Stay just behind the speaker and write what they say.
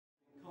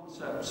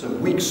concepts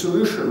of weak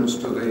solutions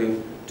to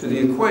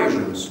the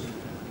equations.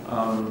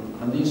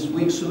 And these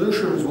weak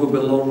solutions will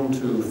belong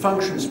to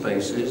function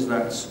spaces,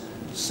 that's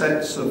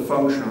sets of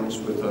functions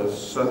with a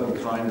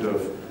certain kind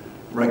of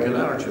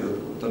regularity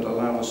that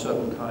allow a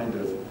certain kind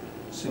of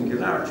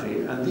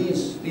singularity. And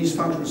these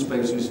function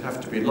spaces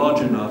have to be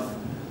large enough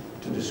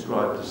to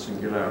describe the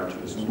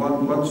singularities. And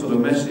one sort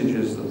of message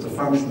is that the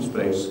function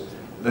space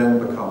then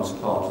becomes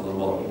part of the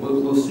model.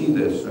 We'll see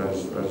this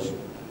as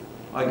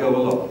I go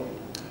along.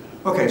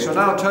 Okay, so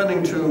now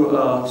turning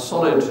to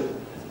solid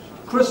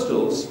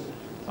crystals,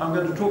 I'm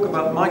going to talk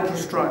about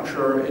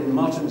microstructure in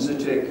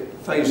martensitic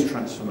phase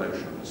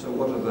transformations. So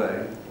what are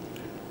they?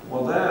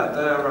 Well,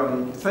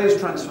 they're phase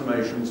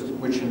transformations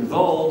which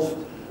involve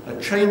a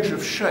change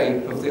of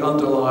shape of the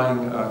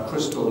underlying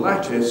crystal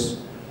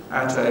lattice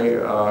at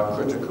a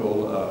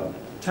critical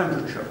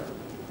temperature.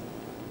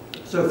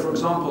 So, for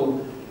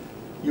example,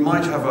 you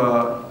might have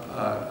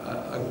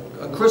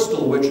a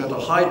crystal which at a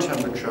high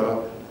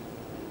temperature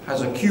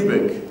has a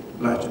cubic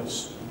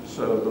lattice.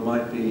 So there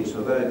might be,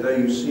 so there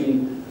you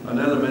see an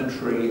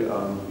elementary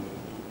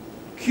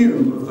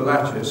cube of the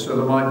lattice. So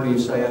there might be,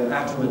 say, an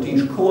atom at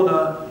each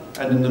corner,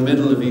 and in the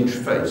middle of each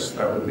face,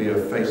 that would be a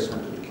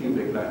face-centered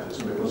cubic lattice.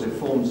 And because it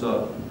forms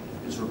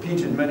is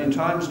repeated many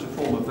times to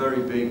form a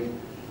very big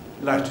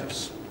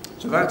lattice.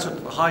 So that's at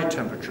a high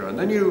temperature. And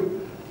then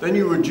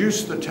you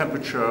reduce the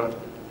temperature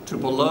to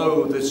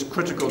below this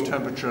critical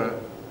temperature,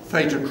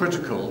 theta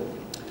critical.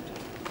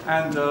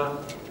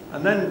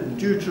 And then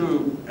due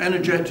to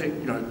energetic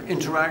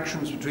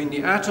interactions between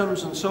the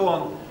atoms and so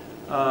on,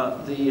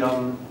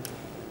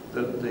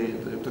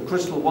 the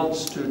crystal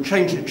wants to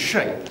change its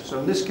shape. So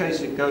in this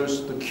case it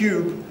goes, the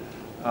cube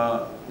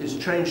is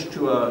changed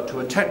to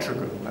a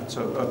tetragon. That's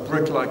a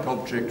brick-like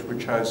object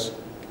which has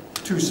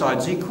two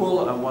sides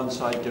equal and one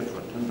side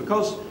different. And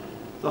because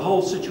the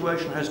whole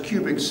situation has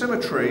cubic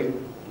symmetry,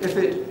 if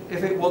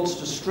it wants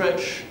to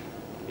stretch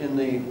in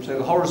the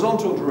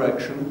horizontal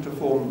direction to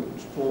form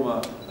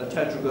a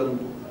tetragon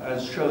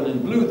as shown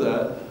in blue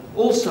there,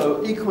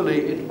 also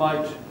equally it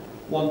might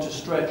want to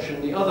stretch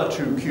in the other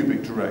two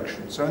cubic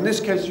directions. So in this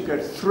case you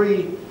get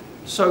three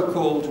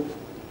so-called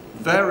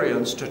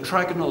variants,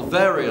 tetragonal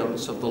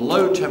variants of the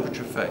low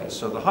temperature phase.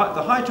 So the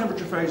high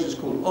temperature phase is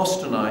called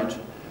austenite,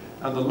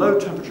 and the low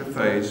temperature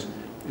phase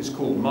is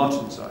called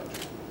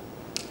martensite.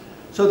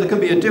 So there can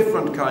be a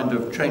different kind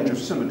of change of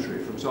symmetry.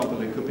 For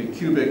example, it could be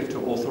cubic to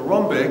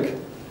orthorhombic.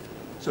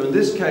 So in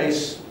this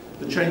case,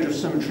 the change of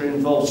symmetry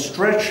involves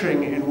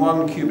stretching in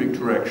one cubic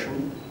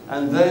direction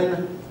and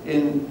then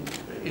in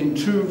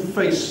two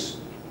face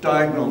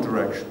diagonal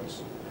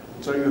directions.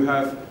 So you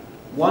have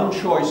one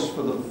choice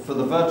for the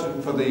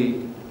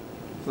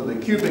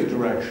cubic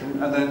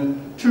direction, and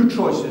then two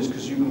choices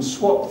because you can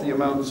swap the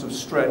amounts of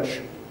stretch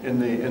in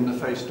the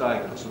face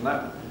diagonals.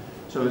 And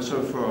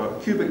so for a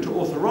cubic to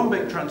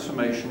orthorhombic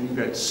transformation, you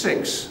get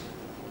 6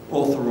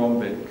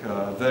 orthorhombic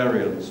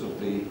variants of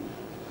the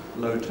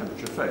low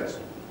temperature phase.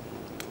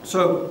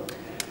 So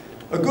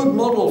a good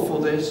model for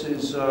this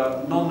is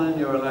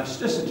nonlinear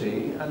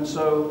elasticity, and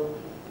so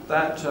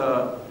that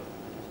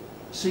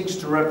seeks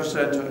to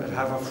represent and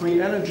have a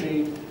free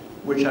energy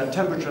which at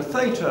temperature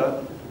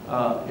theta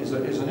is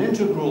an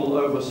integral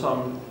over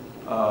some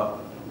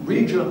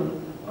region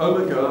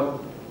omega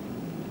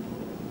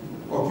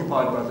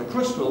occupied by the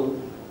crystal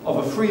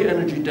of a free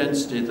energy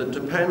density that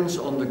depends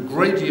on the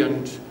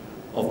gradient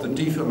of the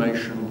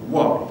deformation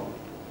y.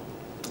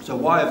 So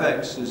y of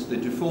x is the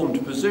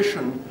deformed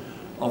position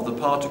of the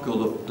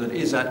particle that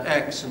is at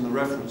x in the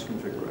reference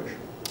configuration.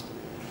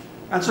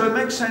 And so it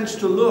makes sense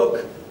to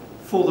look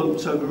for them.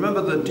 So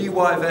remember the dy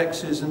of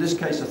x is in this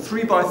case a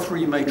 3 by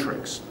 3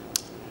 matrix.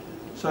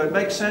 So it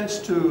makes sense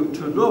to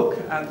look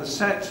at the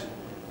set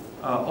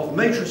of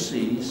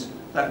matrices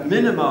that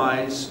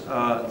minimize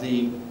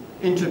the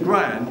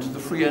integrand, the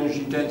free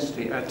energy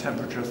density at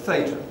temperature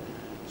theta.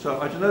 So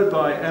I denote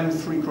by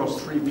M3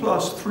 cross 3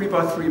 plus 3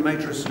 by 3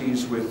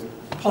 matrices with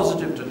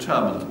positive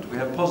determinant. We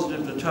have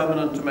positive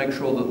determinant to make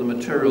sure that the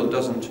material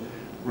doesn't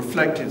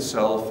reflect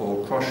itself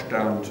or crush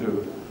down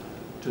to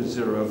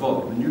zero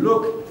volume. And you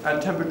look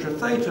at temperature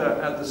theta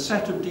at the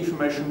set of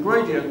deformation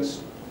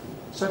gradients,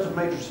 set of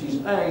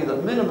matrices A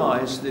that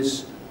minimize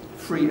this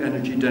free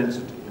energy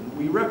density. And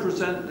we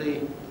represent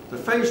the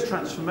phase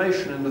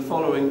transformation in the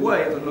following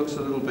way that looks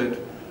a little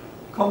bit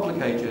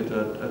complicated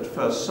at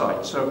first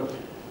sight. So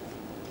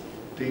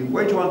the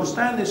way to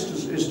understand this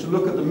is to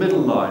look at the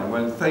middle line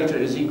when theta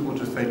is equal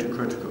to theta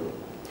critical.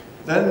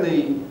 Then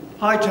the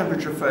high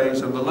temperature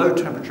phase and the low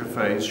temperature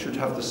phase should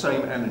have the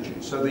same energy.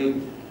 So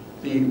we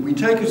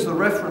take as the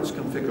reference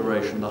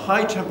configuration the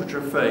high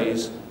temperature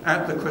phase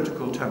at the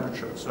critical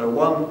temperature.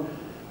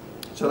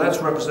 So that's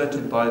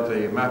represented by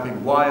the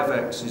mapping y of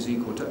x is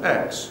equal to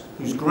x,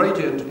 whose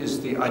gradient is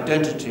the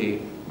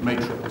identity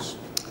matrix.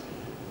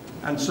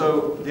 And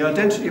so the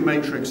identity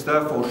matrix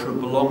therefore should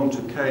belong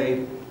to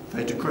k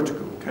theta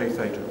critical, k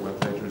theta, where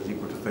theta is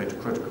equal to theta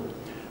critical.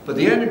 But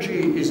the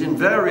energy is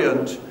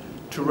invariant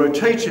to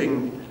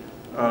rotating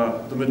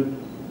the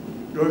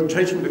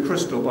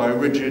crystal by a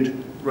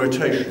rigid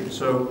rotation.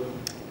 So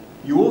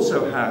you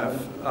also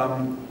have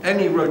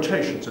any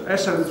rotation. So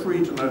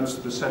SO3 denotes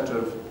the set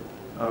of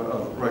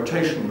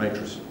rotation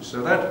matrices.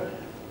 So that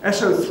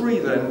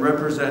SO3 then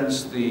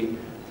represents the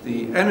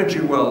energy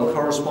well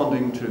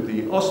corresponding to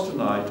the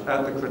austenite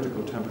at the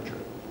critical temperature.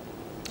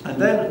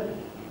 And then,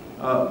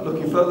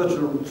 looking further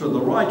to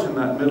the right in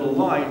that middle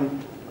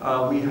line,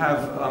 we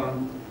have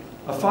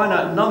a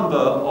finite number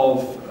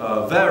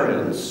of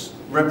variants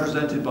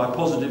represented by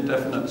positive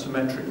definite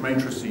symmetric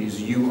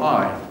matrices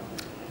UI.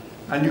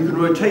 And you can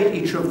rotate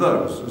each of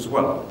those as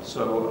well.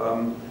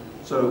 So,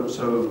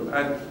 so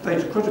at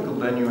theta critical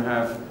then you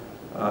have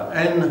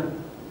n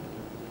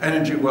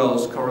energy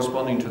wells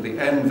corresponding to the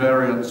n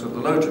variants of the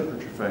low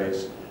temperature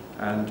phase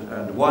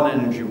and one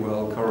energy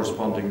well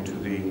corresponding to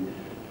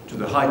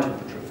the high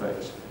temperature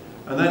phase.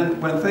 And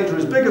then when theta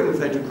is bigger than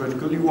theta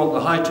critical, you want the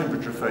high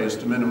temperature phase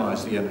to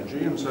minimize the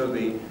energy, and so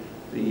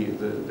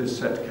this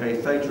set k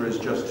theta is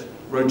just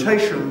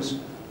rotations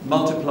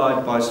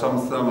multiplied by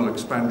some thermal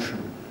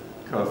expansion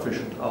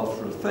coefficient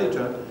alpha of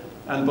theta,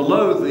 and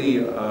below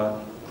the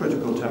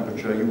critical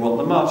temperature you want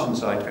the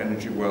Martensite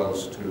energy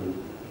wells to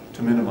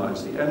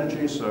minimize the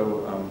energy,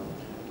 so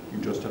you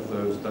just have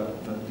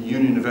the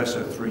union of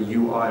SO3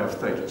 UI of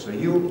theta. So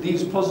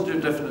these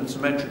positive definite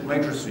symmetric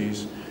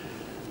matrices,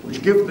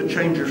 which give the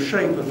change of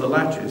shape of the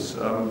lattice,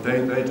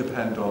 they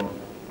depend on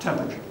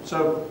temperature.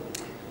 So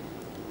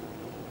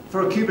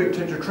for a cubic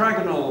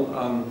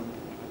tetragonal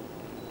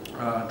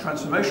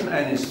transformation,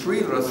 n is 3.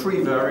 There are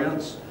 3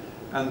 variants,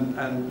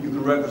 and you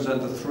can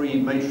represent the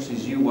 3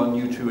 matrices U1,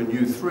 U2, and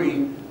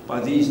U3 by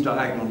these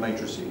diagonal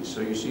matrices.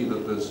 So you see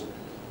that there's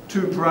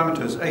 2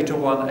 parameters,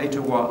 eta1,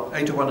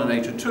 eta1, and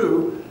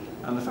eta2,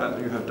 and the fact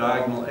that you have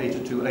diagonal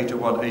eta2,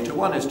 eta1,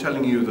 eta1 is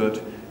telling you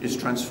that it's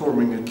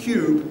transforming a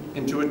cube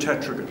into a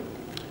tetragon.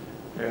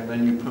 Okay, and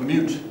then you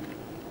permute,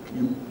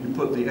 you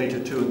put the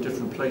eta2 in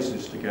different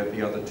places to get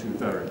the other 2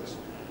 variants.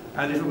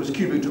 And if it was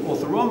cubic to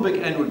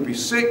orthorhombic, n would be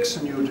 6,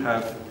 and you would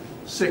have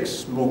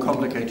 6 more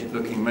complicated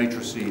looking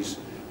matrices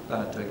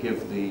that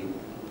give the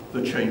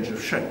change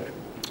of shape.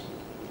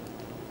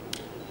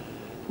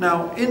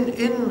 Now,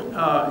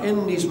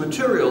 in these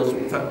materials,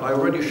 in fact, I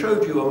already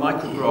showed you a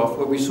micrograph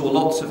where we saw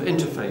lots of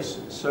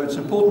interfaces. So it's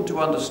important to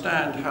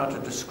understand how to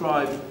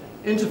describe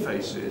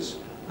interfaces.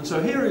 And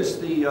so here is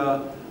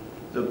the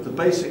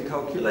basic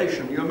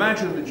calculation. You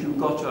imagine that you've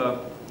got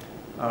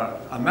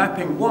a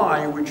mapping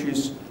y which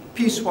is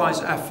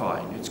piecewise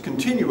affine. It's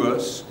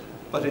continuous,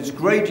 but its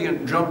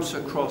gradient jumps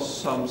across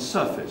some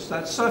surface.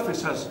 That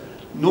surface has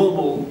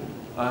normal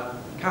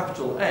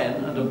capital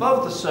N, and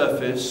above the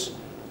surface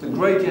the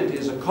gradient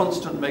is a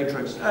constant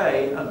matrix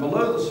A, and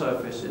below the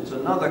surface it's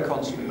another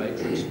constant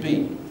matrix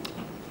B.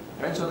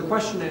 Okay, so the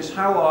question is,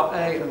 how are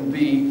A and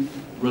B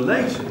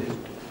related?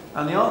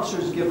 And the answer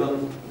is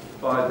given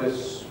by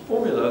this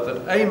formula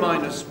that A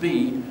minus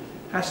B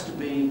has to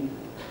be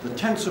the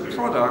tensor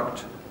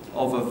product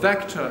of a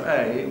vector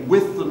A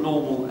with the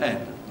normal N.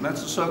 And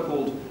that's a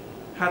so-called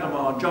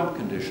Hadamard jump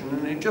condition,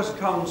 and it just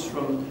comes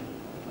from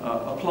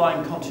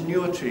applying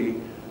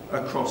continuity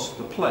across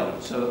the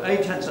plane. So A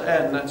tensor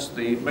N, that's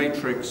the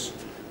matrix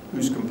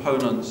whose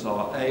components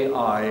are A,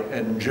 I,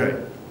 N, J.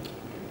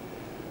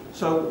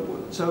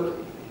 So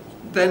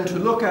then to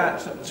look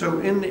at, so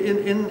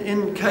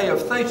in K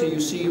of theta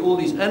you see all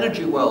these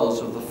energy wells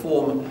of the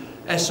form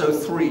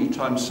SO3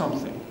 times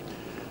something.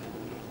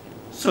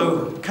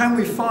 So can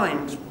we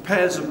find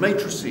pairs of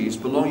matrices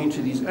belonging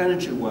to these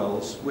energy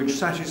wells which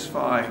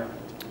satisfy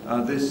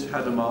this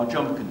Hadamard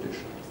jump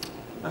condition?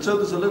 And so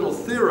there's a little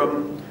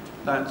theorem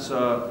that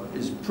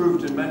is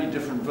proved in many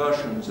different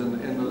versions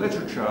in the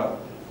literature.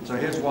 So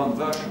here's one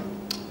version.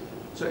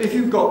 So if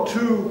you've got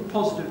 2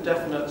 positive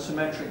definite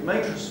symmetric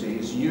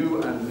matrices,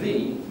 U and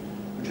V,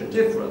 which are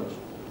different,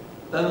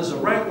 then there's a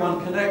rank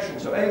 1 connection.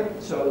 So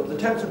the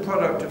tensor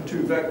product of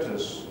 2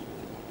 vectors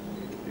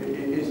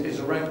is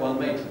a rank 1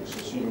 matrix,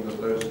 assuming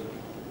that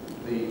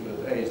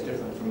that A is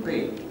different from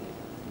B.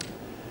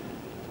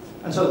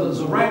 And so there's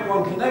a rank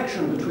 1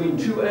 connection between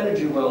 2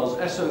 energy wells,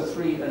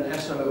 SO3 and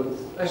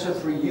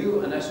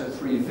SO3U and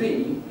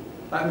SO3V.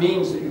 That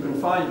means that you can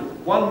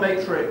find one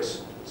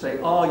matrix, say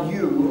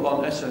RU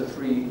on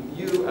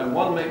SO3U, and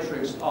one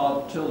matrix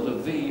R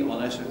tilde V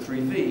on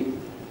SO3V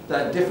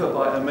that differ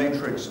by a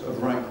matrix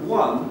of rank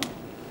 1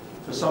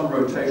 for some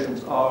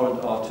rotations R and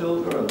R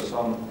tilde and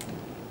some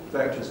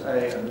vectors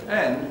A and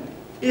N,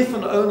 if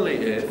and only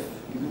if,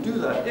 you can do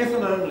that, if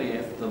and only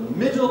if the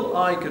middle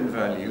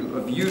eigenvalue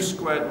of U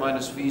squared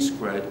minus V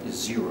squared is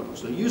 0.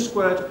 So U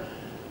squared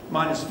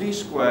minus V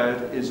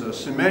squared is a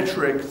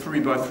symmetric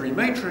 3 by 3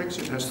 matrix.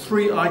 It has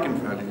 3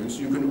 eigenvalues.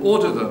 You can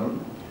order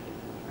them,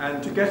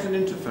 and to get an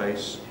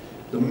interface,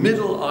 the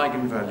middle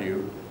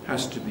eigenvalue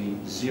has to be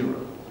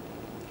 0.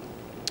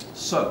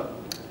 So,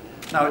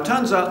 now it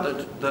turns out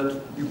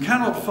that you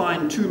cannot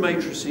find 2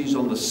 matrices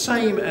on the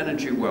same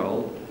energy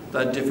well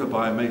that differ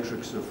by a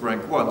matrix of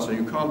rank 1. So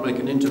you can't make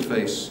an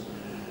interface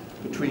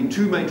between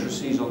 2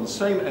 matrices on the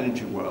same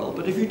energy well.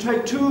 But if you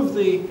take 2 of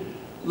the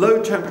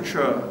low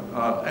temperature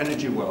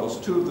energy wells,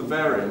 two of the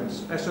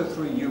variants,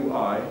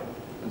 SO3UI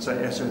and say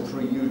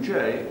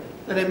SO3UJ,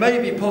 then it may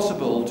be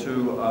possible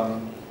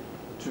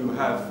to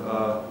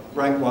have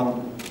rank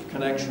 1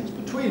 connections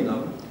between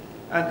them.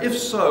 And if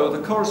so,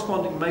 the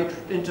corresponding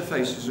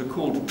interfaces are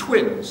called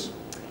twins.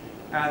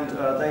 And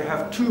they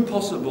have two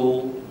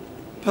possible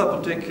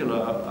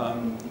perpendicular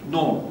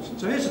normals. And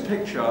so here's a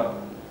picture.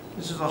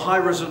 This is a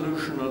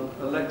high-resolution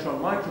electron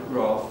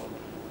micrograph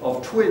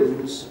of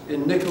twins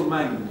in nickel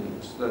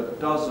manganese that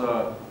does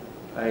a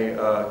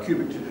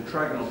cubic to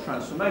tetragonal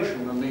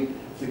transformation. And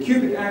the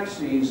cubic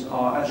axes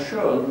are, as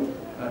shown,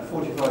 at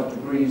 45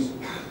 degrees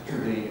to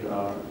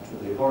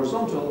the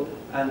horizontal,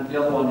 and the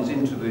other one is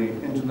into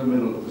the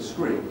middle of the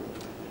screen.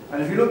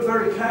 And if you look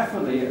very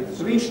carefully,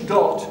 so each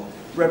dot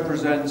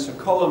represents a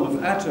column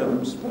of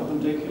atoms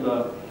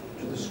perpendicular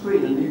to the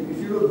screen. And if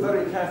you look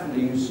very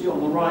carefully, you see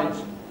on the right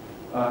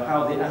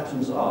how the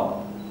atoms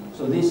are.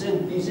 So these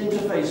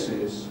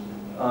interfaces,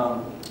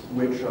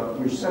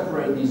 which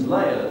separate these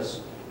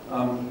layers,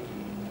 on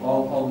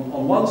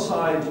one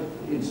side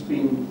it's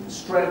been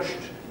stretched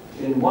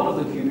in one of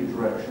the cubic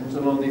directions,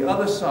 and on the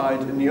other side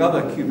in the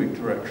other cubic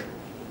direction.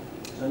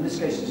 So in this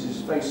case, this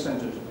is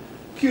face-centered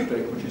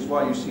cubic, which is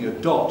why you see a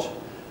dot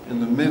in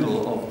the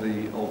middle of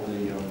the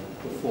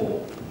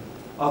four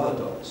other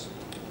dots.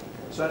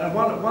 So and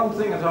one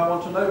thing that I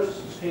want to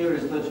notice here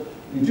is that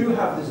you do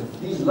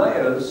have these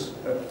layers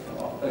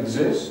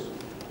exist,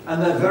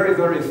 and they're very,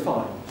 very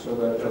fine. So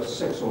they're just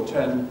 6 or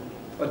 10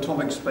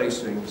 atomic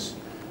spacings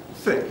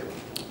thick.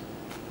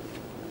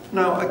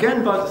 Now,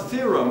 again, by the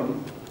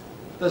theorem,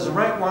 there's a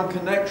rank 1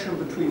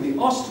 connection between the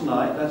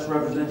austenite, that's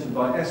represented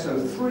by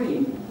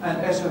SO3,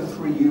 and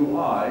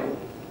SO3UI,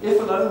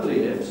 if and only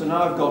if. So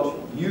now I've got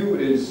U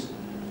is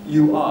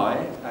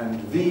UI, and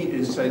V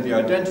is, say, the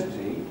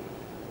identity.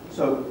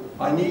 So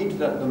I need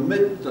that the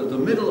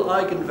middle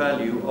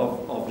eigenvalue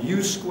of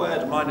U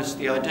squared minus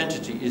the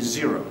identity is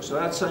 0. So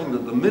that's saying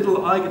that the middle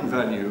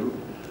eigenvalue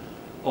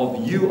of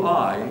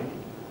UI,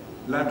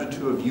 lambda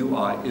 2 of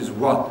UI, is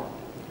 1.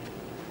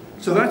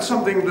 So that's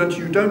something that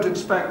you don't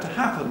expect to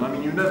happen. I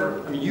mean,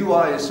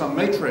 UI is some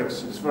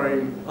matrix. It's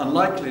very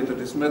unlikely that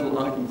its middle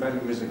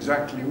eigenvalue is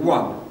exactly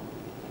 1. Okay.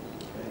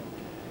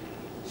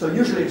 So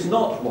usually it's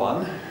not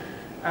 1.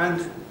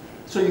 And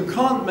so you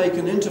can't make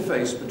an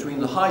interface between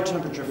the high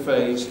temperature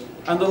phase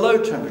and the low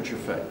temperature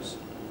phase.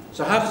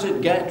 So how does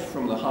it get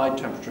from the high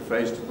temperature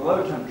phase to the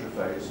low temperature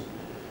phase?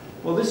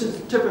 Well, this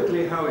is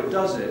typically how it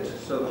does it.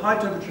 So the high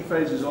temperature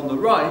phase is on the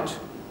right,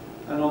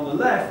 and on the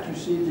left you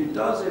see that it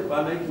does it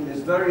by making this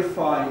very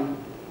fine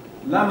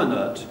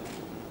laminate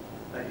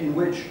in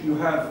which you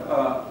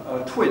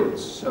have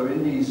twins. So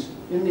in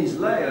these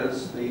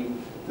layers, the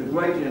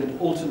gradient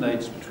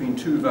alternates between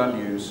two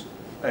values,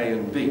 A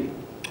and B.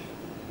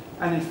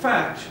 And in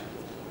fact,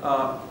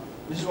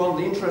 this is one of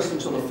the interesting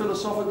sort of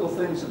philosophical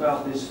things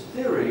about this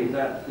theory,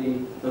 that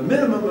the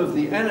minimum of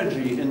the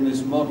energy in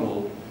this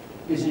model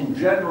is in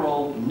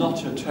general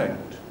not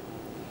attained.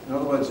 In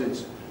other words,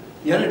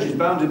 the energy is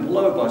bounded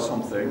below by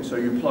something, so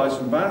you apply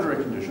some boundary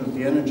conditions,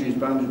 the energy is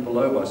bounded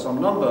below by some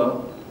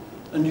number,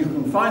 and you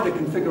can find a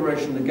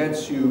configuration that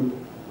gets you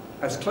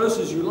as close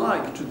as you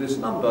like to this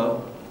number,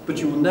 but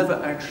you will never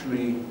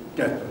actually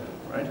get there,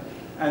 right?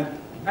 And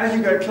as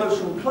you get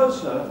closer and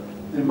closer,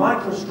 the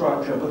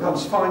microstructure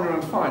becomes finer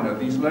and finer.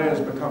 These layers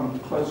become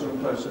closer and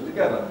closer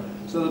together.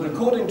 So that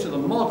according to the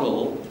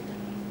model,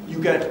 you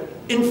get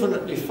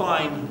infinitely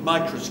fine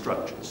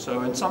microstructures.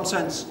 So in some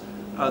sense,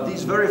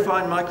 these very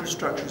fine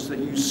microstructures that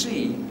you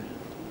see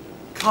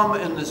come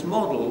in this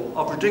model,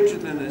 are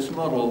predicted in this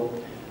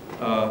model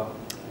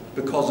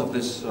because of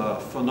this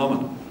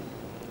phenomenon.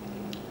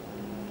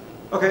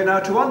 Okay, now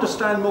to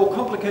understand more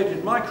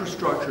complicated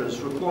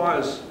microstructures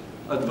requires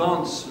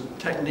advanced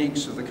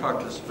techniques of the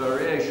calculus of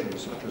variation,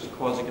 such as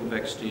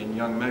quasi-convexity and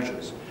Young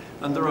measures.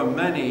 And there are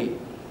many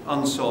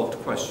unsolved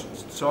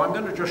questions. So I'm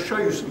going to just show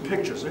you some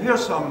pictures. So here are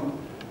some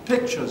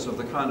pictures of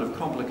the kind of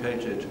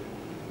complicated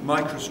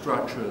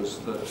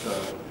microstructures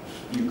that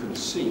you can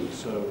see.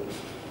 So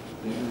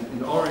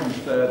in orange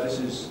there, this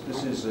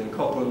is in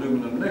copper,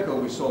 aluminum, nickel.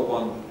 We saw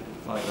one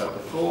like that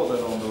before.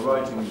 Then on the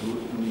right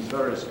in these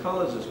various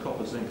colors is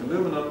copper, zinc,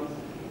 aluminum.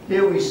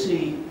 Here we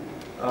see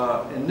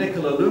in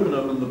nickel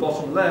aluminum in the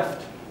bottom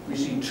left, we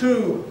see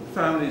two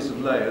families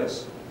of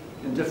layers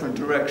in different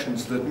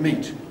directions that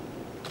meet.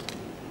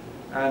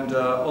 And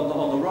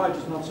on the right,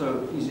 it's not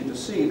so easy to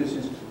see.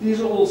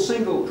 These are all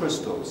single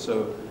crystals,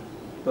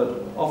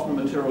 but often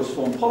materials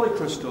form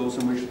polycrystals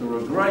in which there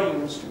are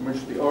grains in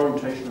which the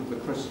orientation of the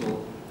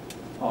crystal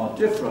are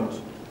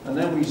different. And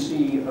then we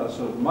see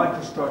sort of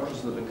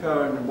microstructures that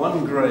occur in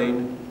one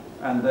grain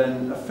and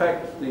then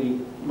affect the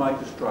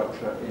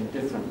microstructure in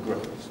different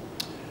grains.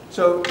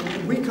 So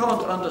we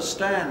can't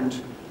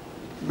understand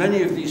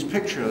many of these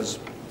pictures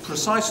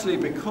precisely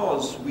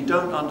because we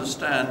don't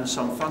understand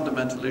some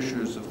fundamental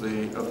issues of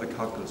the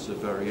calculus of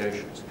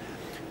variations.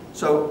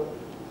 So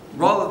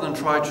rather than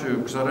try to,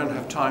 because I don't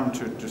have time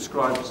to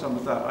describe some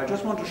of that, I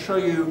just want to show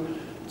you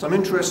some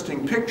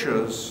interesting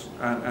pictures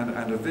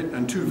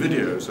and two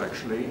videos,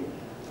 actually,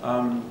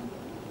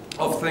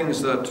 of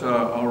things that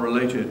are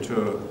related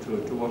to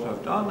what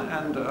I've done.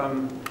 And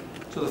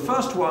so the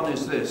first one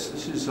is this.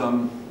 This is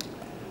a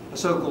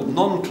so-called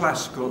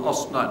non-classical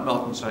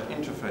austenite-martensite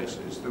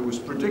interfaces that was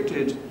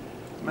predicted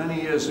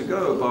many years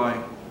ago by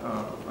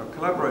a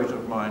collaborator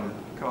of mine,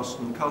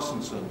 Carsten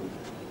Carstensen,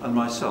 and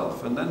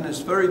myself. And then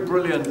this very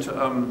brilliant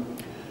young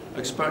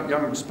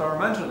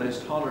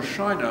experimentalist, Hannes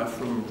Scheiner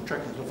from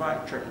Czech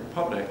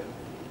Republic,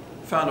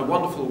 found a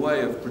wonderful way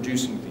of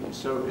producing these.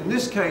 So in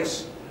this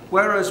case,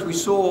 whereas we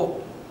saw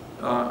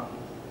a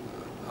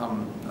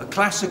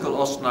classical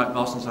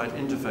austenite-martensite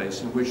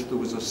interface in which there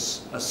was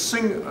a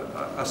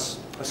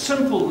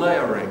simple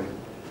layering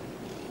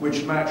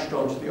which matched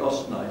onto the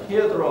austenite,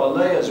 here there are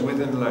layers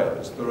within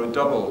layers. There are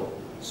double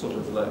sort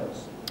of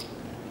layers.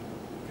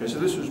 Okay, so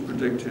this was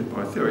predicted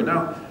by theory.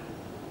 Now,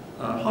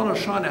 Hannes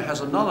Scheiner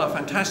has another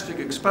fantastic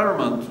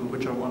experiment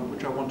which I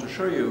want to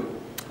show you.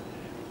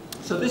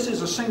 So this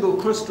is a single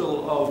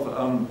crystal of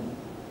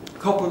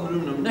copper,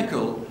 aluminum,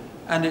 nickel,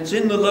 and it's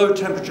in the low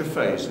temperature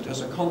phase. It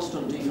has a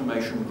constant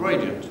deformation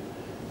gradient.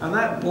 And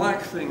that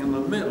black thing in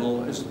the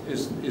middle is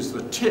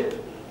the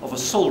tip of a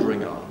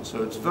soldering iron.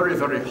 So it's very,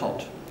 very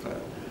hot there.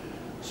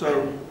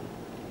 So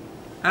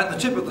at the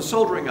tip of the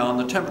soldering iron,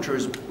 the temperature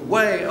is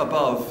way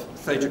above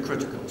theta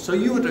critical. So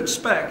you would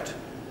expect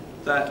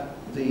that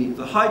the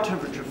high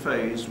temperature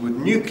phase would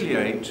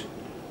nucleate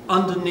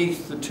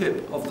underneath the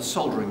tip of the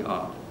soldering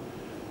iron.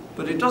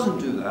 But it doesn't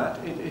do that.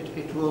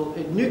 It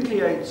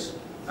nucleates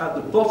at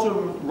the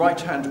bottom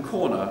right-hand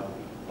corner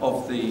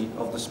of the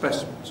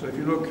specimen. So if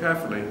you look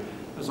carefully,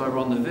 as I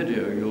run the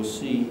video, you'll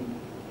see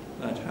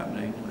that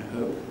happening, I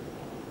hope.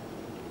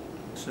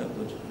 Except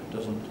that it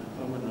doesn't.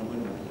 Oh, wait, no,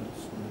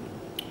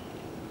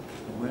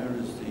 where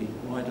is the?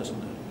 Why doesn't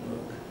it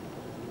work?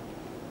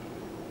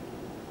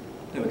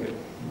 There we go.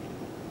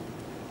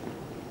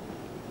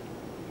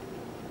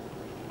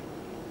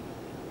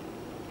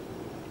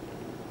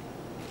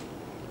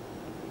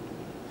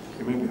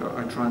 Okay, maybe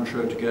I try and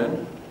show it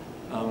again.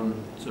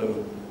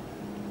 So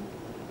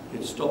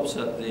it stops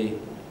at the.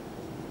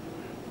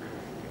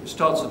 It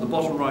starts at the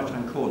bottom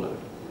right-hand corner.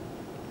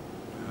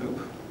 I hope.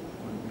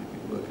 I'll make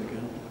it work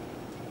again.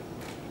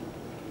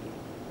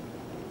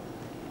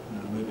 No,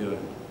 maybe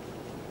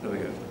there we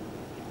go.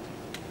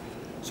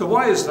 So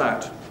why is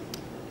that?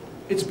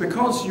 It's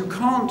because you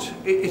can't.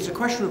 It's a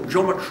question of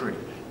geometry.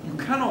 You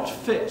cannot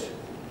fit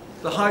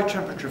the high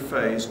temperature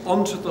phase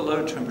onto the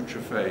low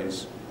temperature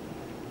phase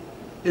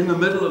in the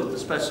middle of the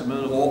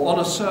specimen or on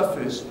a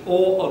surface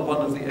or on one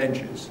of the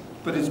edges.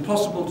 But it's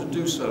possible to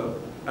do so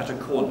at a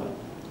corner.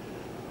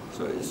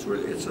 So it's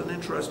an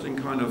interesting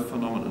kind of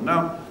phenomenon.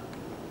 Now,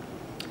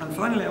 and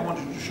finally I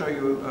wanted to show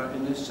you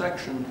in this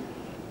section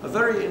a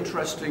very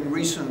interesting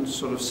recent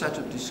sort of set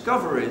of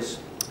discoveries.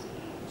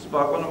 It's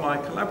about one of my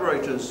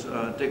collaborators,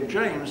 Dick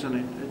James, and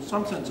in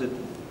some sense it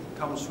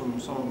comes from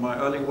some of my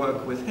early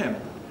work with him.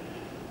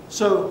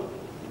 So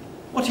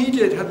what he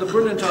did had the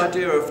brilliant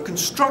idea of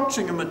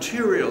constructing a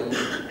material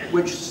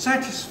which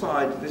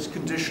satisfied this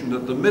condition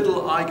that the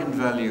middle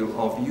eigenvalue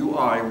of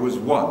ui was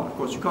 1. Of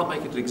course, you can't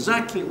make it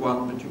exactly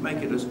 1, but you make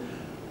it as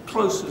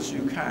close as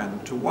you can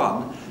to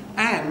 1,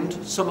 and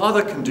some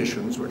other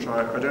conditions, which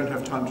I don't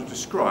have time to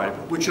describe,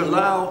 which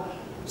allow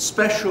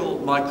special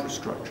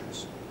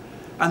microstructures.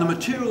 And the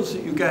materials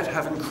that you get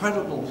have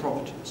incredible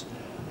properties.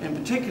 In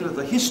particular,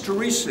 the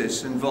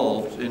hysteresis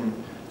involved in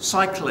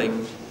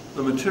cycling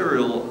the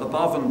material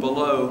above and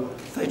below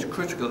theta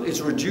critical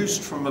is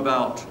reduced from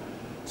about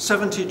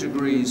 70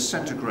 degrees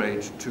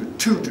centigrade to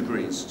 2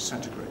 degrees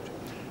centigrade.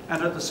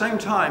 And at the same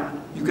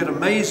time, you get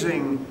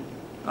amazing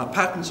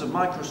patterns of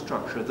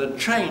microstructure that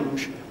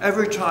change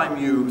every time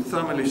you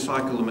thermally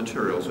cycle the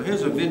material. So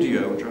here's a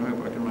video, which I hope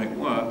I can make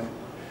work,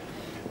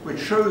 which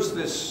shows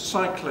this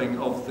cycling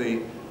of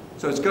the,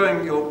 so it's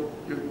going,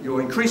 you're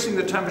increasing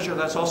the temperature,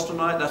 that's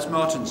austenite, that's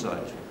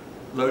martensite,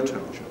 low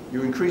temperature.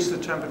 You increase the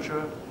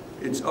temperature,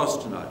 it's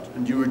austenite,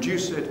 and you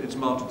reduce it, it's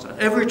martensite.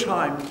 Every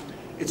time,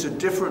 it's a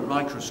different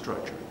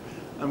microstructure,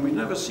 and we've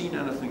never seen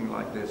anything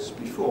like this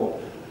before.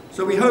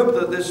 So we hope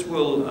that this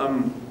will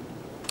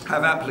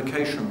have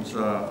applications,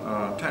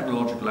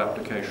 technological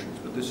applications,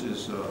 but this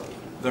is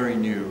very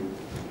new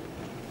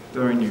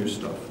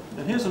stuff.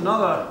 And here's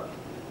another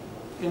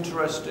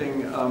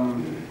interesting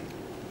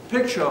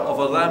picture of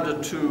a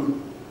lambda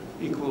 2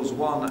 equals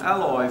 1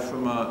 alloy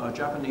from a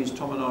Japanese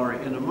Tomonori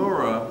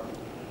Inamura.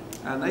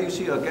 And there you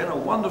see, again, a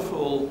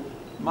wonderful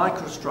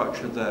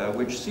microstructure there,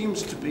 which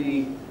seems to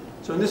be,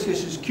 so in this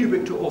case it's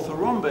cubic to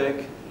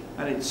orthorhombic,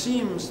 and it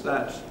seems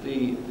that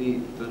the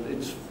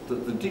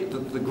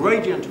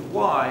gradient of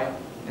y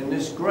in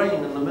this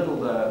grain in the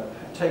middle there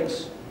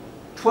takes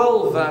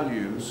 12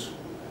 values,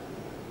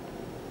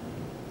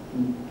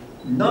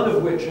 none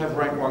of which have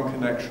rank 1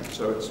 connection,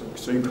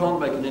 so you can't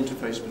make an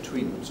interface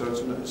between them. So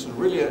it's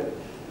really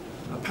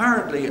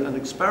apparently an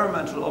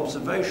experimental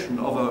observation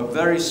of a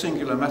very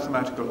singular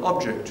mathematical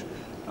object,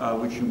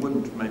 which you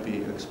wouldn't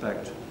maybe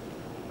expect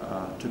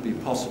to be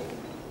possible.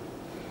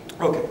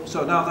 Okay,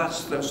 so now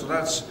that's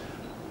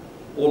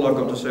all I've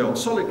got to say on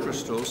solid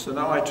crystals. So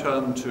now I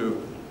turn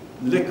to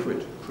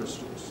liquid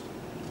crystals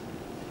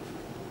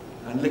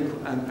and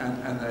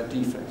their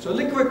defects. So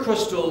liquid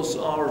crystals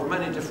are of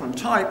many different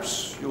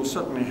types. You'll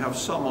certainly have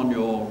some on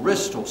your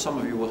wrist, or some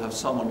of you will have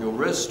some on your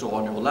wrist or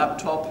on your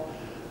laptop.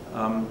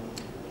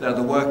 They're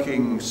the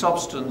working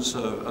substance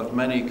of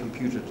many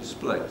computer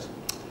displays.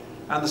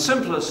 And the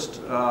simplest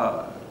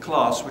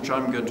class, which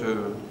I'm going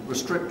to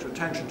restrict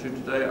attention to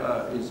today,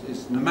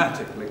 is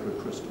pneumatic liquid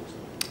crystals.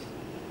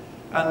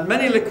 And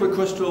many liquid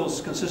crystals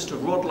consist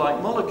of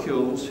rod-like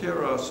molecules.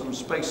 Here are some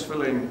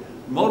space-filling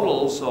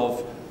models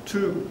of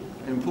two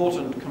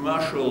important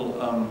commercial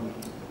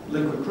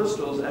liquid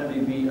crystals,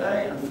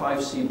 MBBA and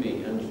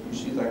 5CB. And you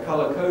see they're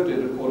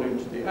color-coded according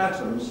to the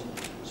atoms.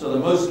 So they're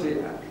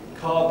mostly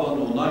carbon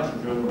or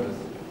nitrogen with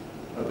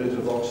a bit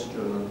of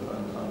oxygen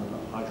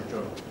and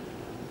hydrogen.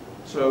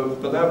 So,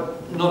 but they're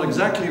not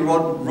exactly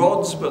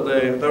rods, but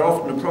they're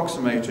often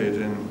approximated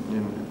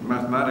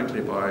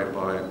mathematically by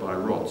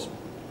rods.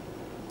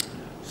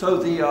 So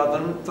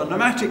the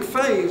pneumatic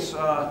phase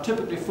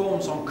typically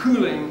forms on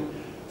cooling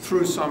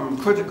through some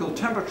critical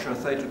temperature,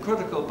 theta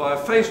critical, by a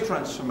phase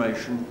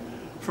transformation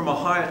from a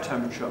higher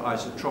temperature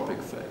isotropic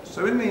phase.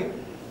 So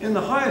in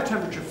the higher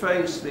temperature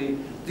phase,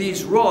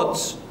 these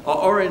rods are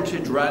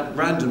oriented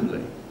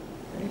randomly.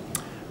 Okay?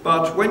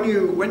 But when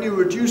you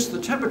reduce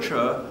the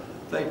temperature,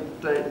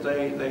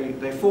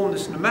 they form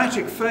this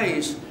pneumatic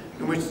phase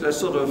in which they're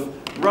sort of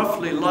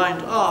roughly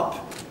lined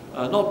up,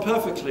 not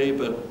perfectly,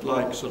 but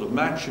like sort of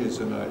matches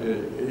in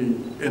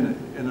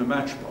a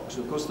matchbox.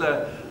 Of course,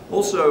 they're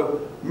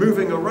also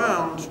moving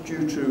around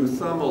due to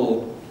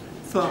thermal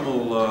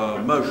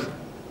motion.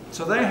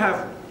 So they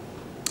have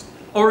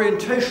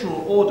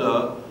orientational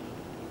order,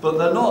 but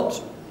they're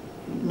not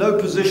no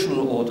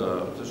positional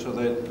order. So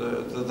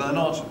they're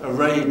not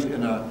arrayed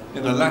in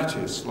a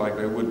lattice like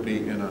they would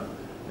be in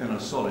a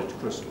solid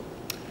crystal.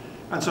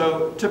 And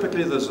so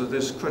typically there's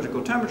this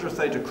critical temperature,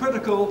 theta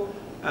critical,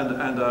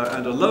 and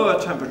a lower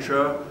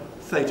temperature,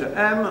 theta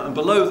m, and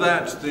below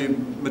that the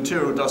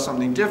material does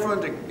something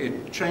different.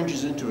 It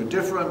changes into a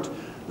different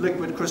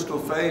liquid crystal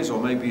phase,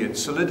 or maybe it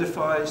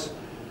solidifies.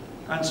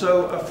 And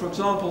so, for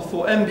example,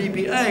 for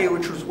MBBA,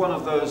 which was one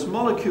of those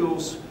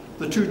molecules,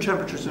 the two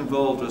temperatures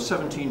involved are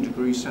 17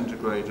 degrees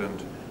centigrade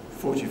and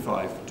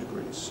 45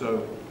 degrees.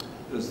 So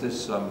there's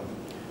this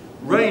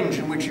range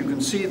in which you can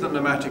see the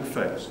pneumatic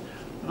phase.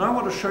 And I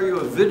want to show you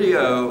a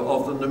video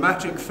of the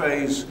pneumatic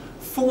phase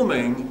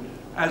forming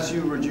as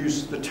you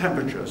reduce the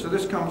temperature. So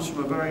this comes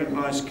from a very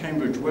nice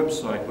Cambridge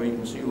website where you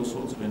can see all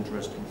sorts of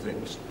interesting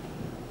things.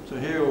 So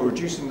here we're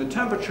reducing the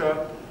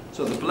temperature.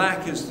 So the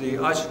black is the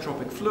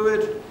isotropic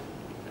fluid,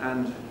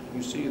 and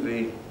you see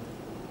the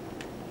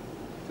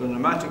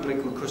pneumatic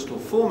liquid crystal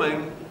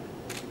forming,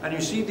 and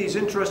you see these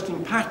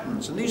interesting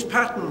patterns. And these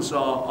patterns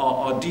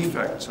are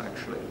defects,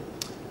 actually.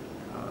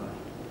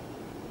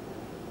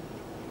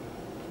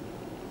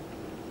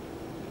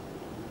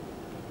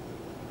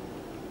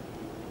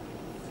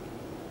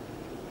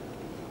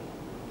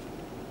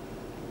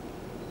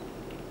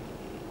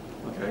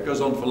 It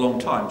goes on for a long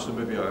time, so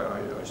maybe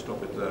I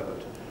stop it there.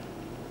 But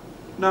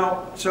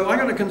now, so I'm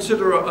going to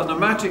consider a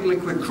pneumatic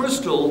liquid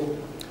crystal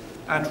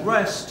at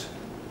rest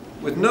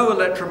with no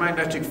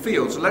electromagnetic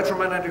fields.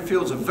 Electromagnetic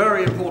fields are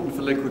very important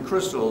for liquid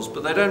crystals,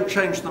 but they don't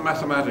change the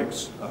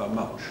mathematics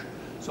much.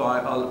 So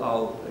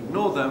I'll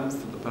ignore them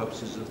for the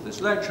purposes of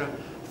this lecture.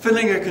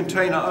 Filling a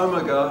container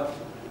omega,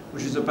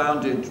 which is a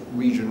bounded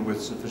region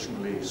with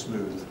sufficiently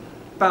smooth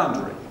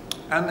boundary.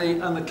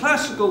 And the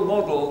classical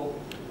model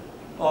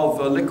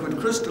of liquid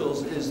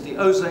crystals is the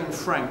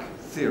Ozane-Frank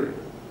theory.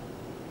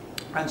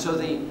 And so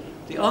the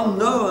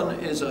unknown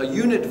is a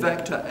unit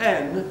vector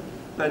n,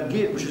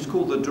 which is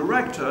called the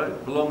director.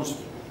 It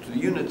belongs to the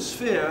unit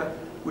sphere,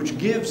 which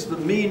gives the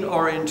mean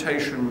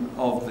orientation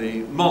of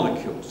the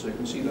molecule. So you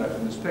can see that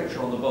in this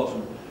picture on the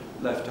bottom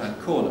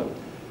left-hand corner.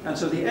 And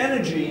so the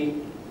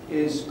energy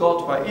is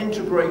got by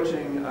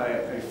integrating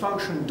a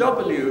function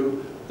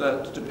w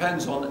that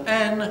depends on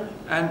n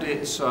and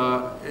its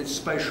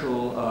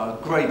spatial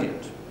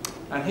gradient.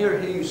 And here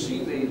you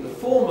see the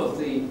form of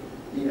the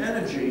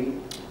energy.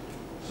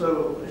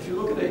 So if you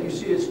look at it, you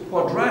see it's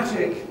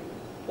quadratic.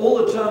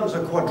 All the terms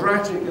are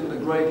quadratic in the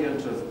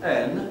gradient of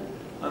n,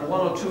 and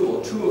one or two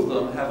of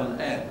them have an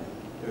n.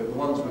 The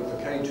ones with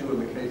the k2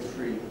 and the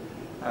k3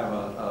 have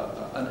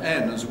an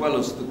n, as well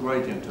as the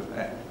gradient of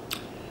n.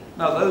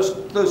 Now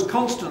those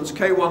constants,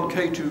 k1,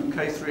 k2,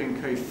 k3,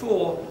 and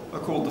k4, are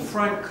called the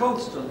Frank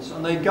constants,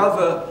 and they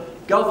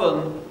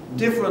govern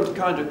different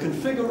kind of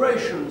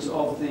configurations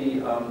of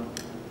the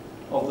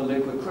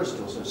liquid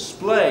crystal. So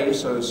splay,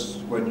 so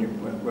when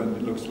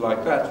it looks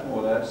like that, more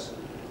or less.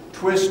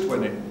 Twist,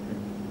 when it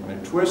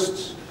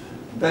twists.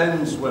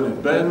 Bends, when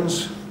it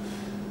bends.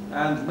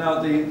 And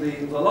now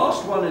the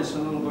last one is a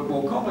little bit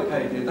more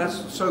complicated.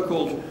 That's the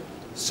so-called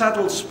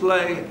saddle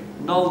splay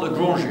null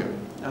Lagrangian.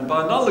 And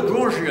by null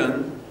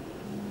Lagrangian,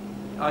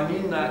 I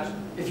mean that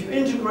if you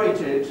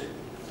integrate it,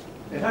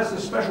 it has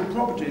this special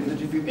property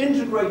that if you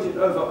integrate it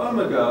over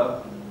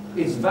omega,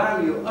 its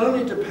value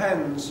only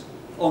depends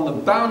on the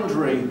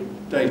boundary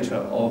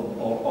data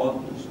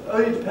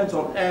only depends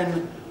on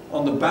n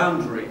on the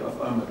boundary of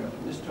omega.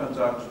 And this turns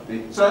out to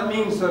be, so that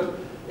means that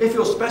if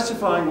you're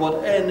specifying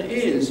what n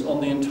is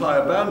on the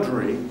entire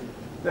boundary,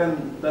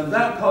 then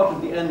that part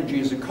of the energy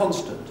is a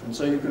constant, and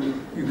so you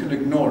can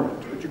ignore it,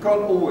 but you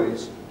can't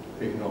always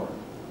ignore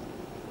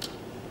it.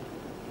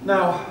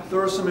 Now,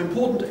 there are some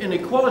important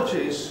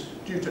inequalities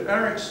due to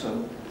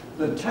Ericsson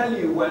that tell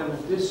you when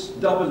this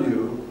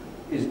W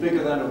is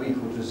bigger than or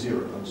equal to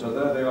 0. And so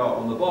there they are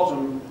on the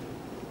bottom,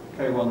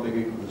 K1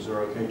 big equal to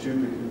 0, K2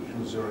 big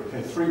equal to 0,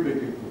 K3 big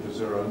equal to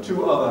 0, and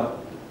two other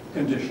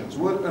conditions.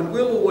 And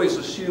we'll always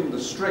assume the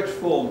strict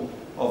form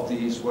of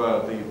these where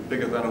the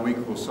bigger than or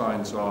equal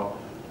signs are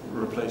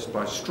replaced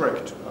by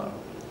strict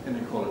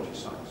inequality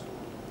signs.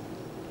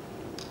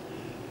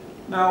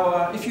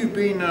 Now, if you've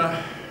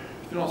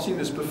not seen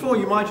this before,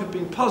 you might have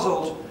been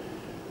puzzled.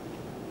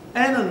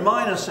 N and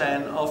minus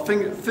n are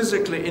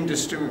physically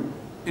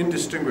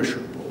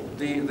indistinguishable.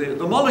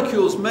 The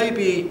molecules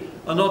maybe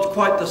are not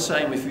quite the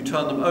same if you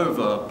turn them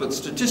over, but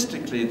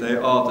statistically they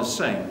are the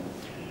same.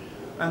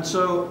 And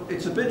so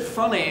it's a bit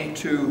funny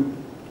to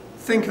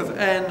think of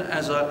n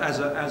as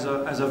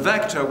a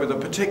vector with a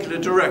particular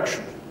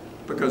direction,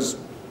 because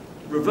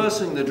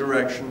reversing the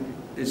direction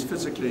is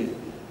physically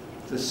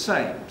the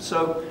same.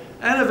 So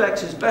n of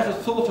x is better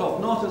thought of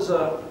not as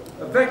a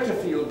vector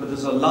field, but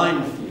as a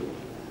line field.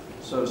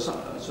 So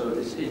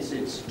it's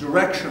its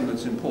direction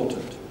that's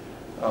important.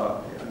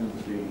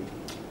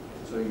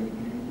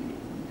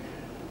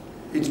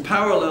 It's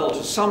parallel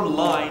to some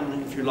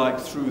line, if you like,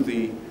 through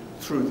the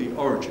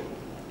origin.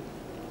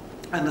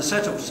 And the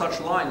set of such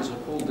lines are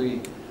called the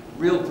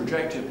real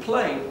projective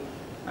plane,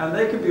 and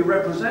they can be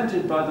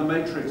represented by the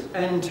matrix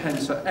n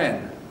tensor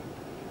n.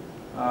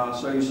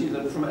 So you see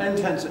that from n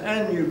tensor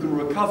n you can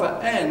recover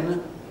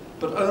n,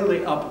 but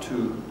only up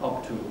to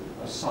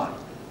a sign.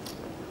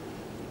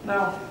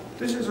 Now,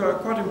 this is a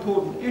quite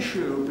important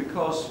issue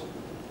because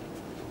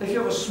if you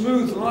have a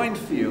smooth line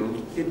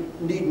field,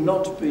 it need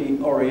not be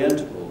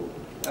orientable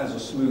as a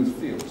smooth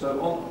field. So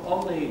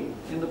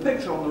in the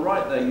picture on the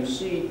right there, you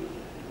see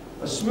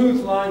a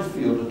smooth line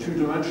field, a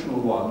two-dimensional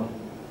one.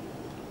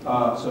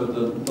 So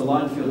the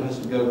line field has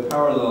to go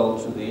parallel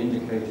to the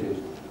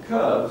indicated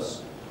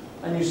curves.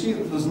 And you see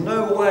that there's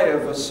no way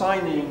of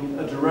assigning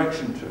a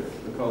direction to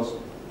it, because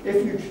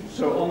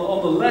so on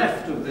the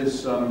left of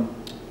this,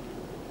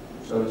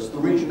 so it's the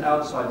region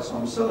outside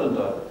some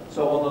cylinder.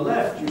 So on the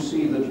left, you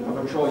see that you have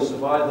a choice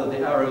of either the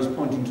arrows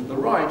pointing to the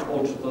right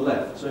or to the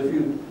left. So if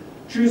you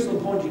choose them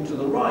pointing to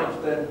the right,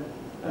 then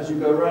as you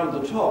go around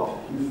the top,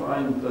 you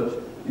find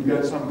that you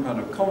get some kind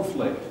of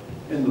conflict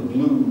in the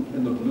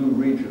blue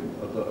region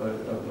of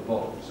the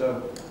bottom.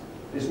 So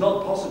it's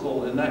not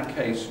possible in that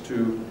case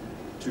to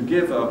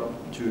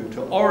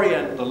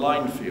orient the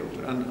line field,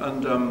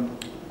 and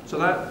so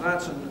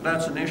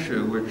that's an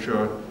issue which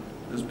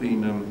has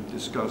been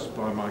discussed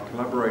by my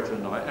collaborator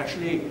and I.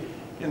 Actually,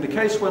 in the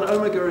case when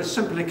omega is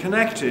simply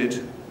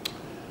connected,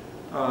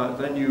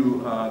 then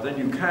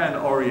you can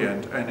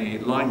orient any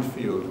line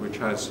field which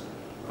has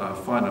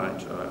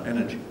finite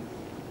energy.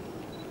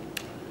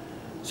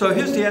 So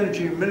here's the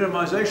energy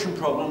minimization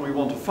problem. We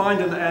want to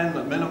find an n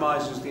that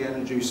minimizes the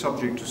energy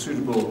subject to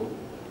suitable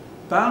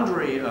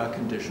boundary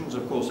conditions.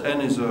 Of course,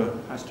 n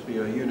has to be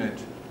a unit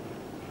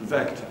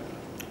vector.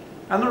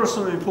 And there are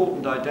some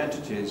important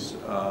identities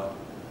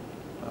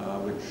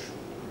which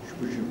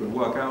you can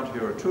work out.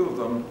 Here are two of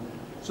them.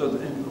 So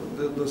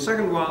the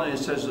second one, it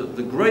says that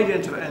the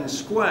gradient of n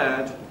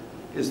squared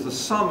is the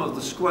sum of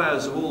the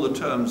squares of all the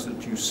terms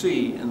that you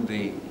see in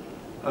the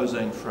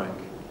Ozane-Frank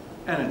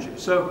energy.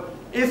 So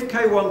if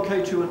K1,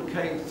 K2, and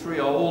K3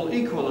 are all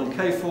equal and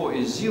K4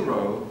 is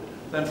 0,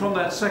 then from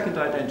that second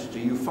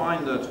identity you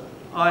find that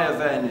I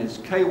of n is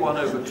K1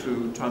 over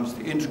 2 times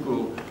the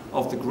integral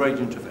of the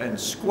gradient of n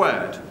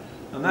squared.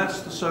 And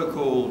that's the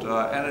so-called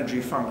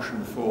energy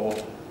function for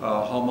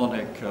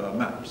harmonic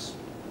maps.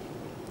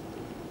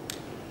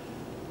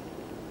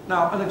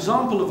 Now, an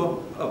example of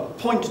a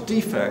point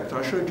defect,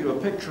 I showed you a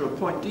picture of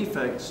point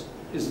defects,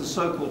 is the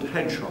so-called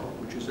hedgehog,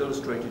 which is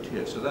illustrated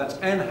here. So that's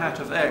n hat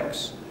of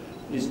x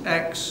is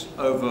x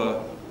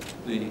over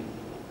the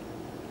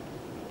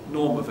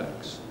norm of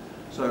x.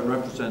 So it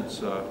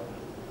represents,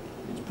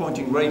 it's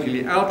pointing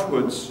radially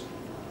outwards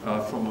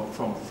from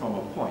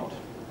a point.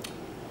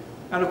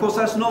 And of course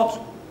that's not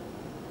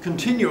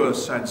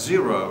continuous at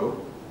 0,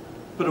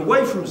 but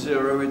away from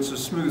 0 it's a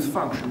smooth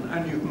function,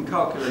 and you can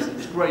calculate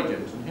its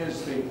gradient. And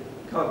here's the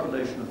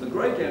calculation of the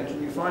gradient,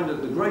 and you find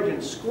that the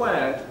gradient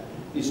squared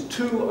is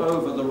 2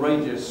 over the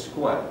radius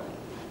squared.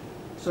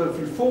 So if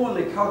you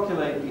formally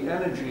calculate the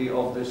energy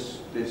of this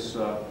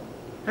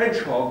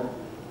hedgehog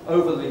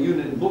over the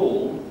unit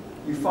ball,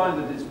 you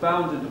find that it's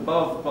bounded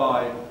above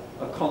by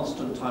a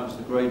constant times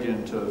the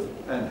gradient of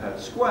n hat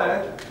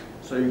squared.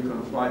 So you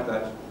can write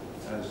that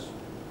as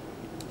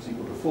is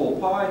equal to 4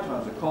 pi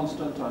times a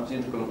constant times the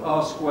integral of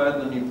r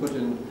squared, and then you put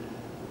in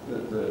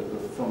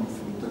from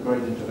the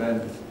gradient of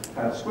n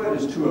hat squared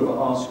is 2 over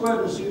r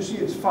squared, and so you see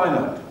it's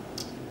finite.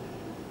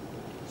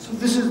 So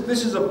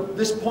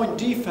this point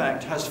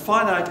defect has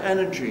finite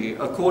energy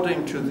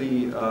according to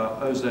the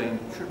Ozane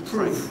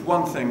proof.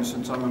 One thing,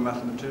 since I'm a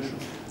mathematician.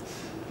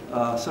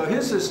 So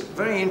here's this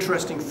very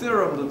interesting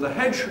theorem that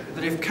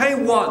that if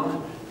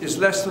K1 is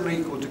less than or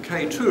equal to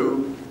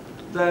K2,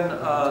 then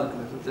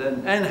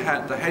n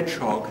hat, the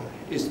hedgehog,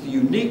 is the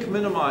unique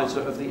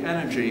minimizer of the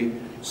energy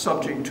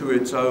subject to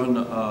its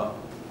own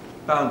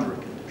boundary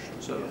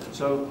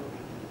condition.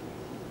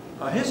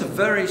 Here's a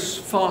very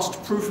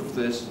fast proof of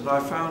this that I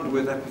found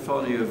with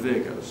Epifanio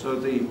Vega.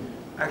 So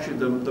actually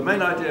the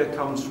main idea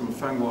comes from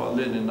Fenghua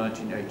Lin in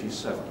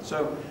 1987.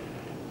 So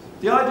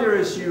the idea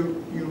is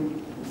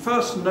you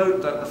first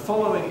note that the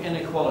following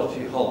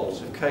inequality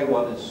holds if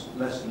K1 is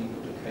less than or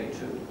equal to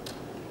K2.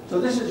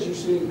 So this is, you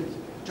see,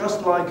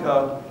 just like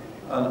an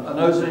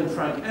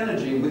Ozane-Frank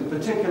energy with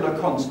particular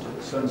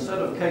constants. So instead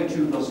of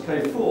K2 plus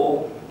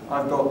K4,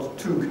 I've got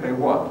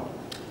 2K1.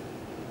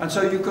 And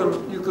so you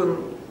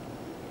can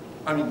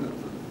I mean,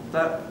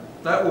 that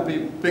will be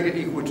bigger or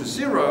equal to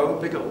 0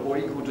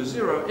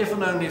 if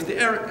and only if the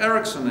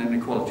Ericsson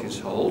inequalities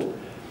hold.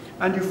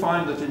 And you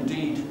find that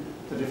indeed,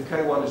 that if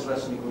K1 is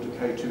less than or equal to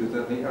K2,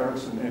 then the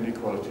Ericsson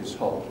inequalities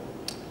hold.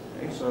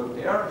 Okay, so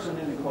the Ericsson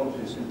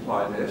inequalities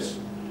imply this.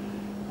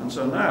 And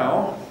so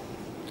now,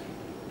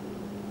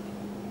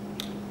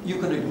 you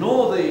can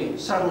ignore the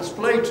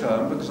Saddle-Splay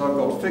term because I've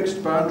got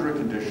fixed boundary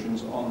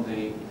conditions on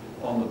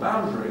the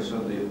boundary, so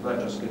that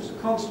just gives a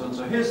constant.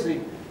 So here's the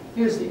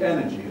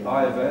energy.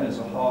 I of n is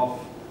a half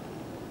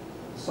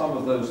sum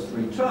of those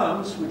three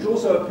terms, which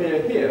also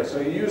appear here. So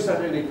you use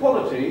that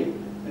inequality,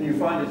 and you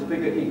find it's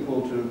bigger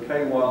equal to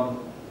K1,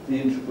 the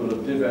integral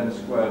of div n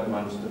squared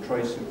minus the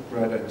trace of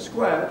grad n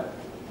squared.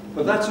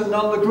 But that's a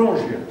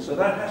non-Lagrangian, so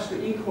that has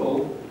to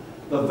equal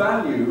the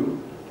value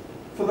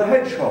for the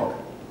hedgehog,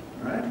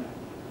 right?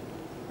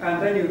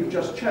 And then you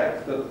just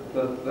check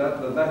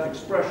that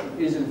expression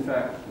is in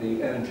fact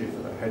the energy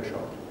for the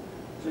hedgehog.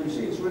 So you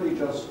see, it's really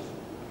just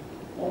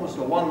almost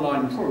a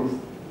one-line proof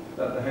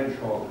that the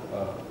hedgehog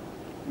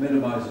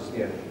minimizes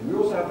the energy. We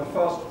also have a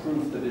fast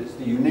proof that it's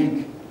the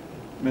unique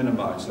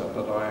minimizer,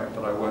 but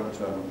I won't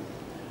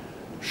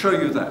show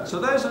you that. So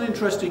there's an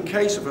interesting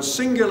case of a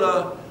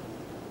singular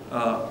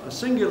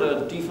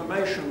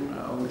deformation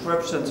which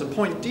represents a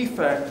point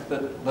defect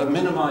that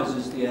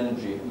minimizes the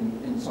energy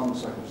in some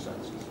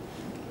circumstances.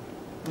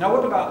 Now,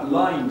 what about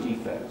line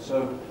defects?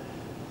 So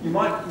you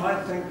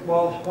might think,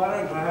 well, why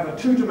don't I have a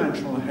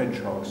two-dimensional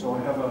hedgehog? So I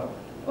have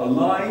a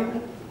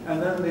line,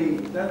 and then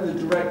the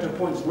director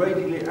points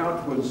radially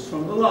outwards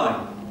from the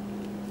line.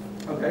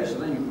 Okay, so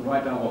then you can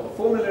write down what the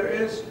formula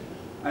is,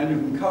 and you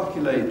can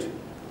calculate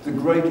the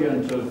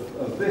gradient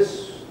of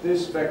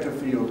this vector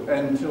field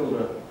n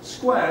tilde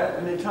squared,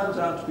 and it turns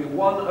out to be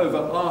 1 over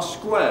r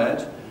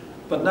squared,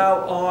 but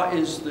now r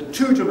is the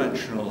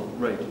two-dimensional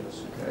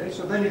radius. Okay,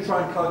 so then you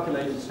try and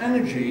calculate its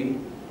energy,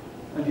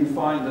 and you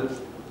find that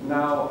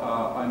now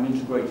I'm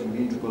integrating the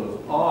integral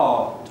of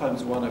r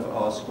times 1 over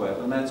r squared,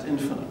 and that's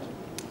infinite.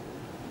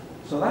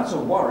 So that's a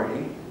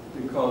worry,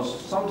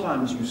 because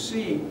sometimes you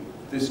see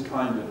this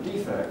kind of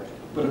defect,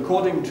 but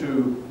according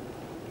to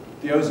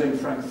the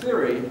Ozane-Frank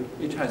theory,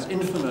 it has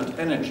infinite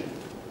energy,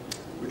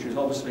 which is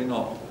obviously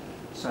not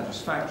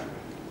satisfactory.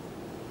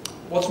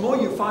 What's more,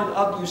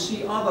 you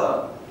see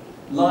other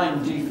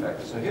line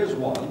defects. So here's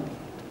one,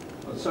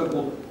 a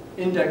so-called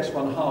index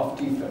 1/2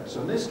 defect.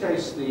 So in this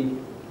case,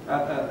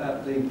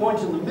 at the point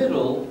in the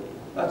middle,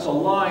 that's a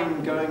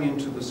line going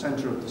into the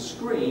center of the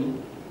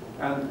screen,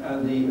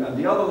 and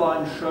the other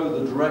lines show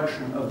the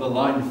direction of the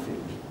line field.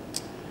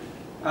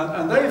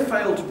 And they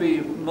fail to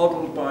be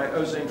modeled by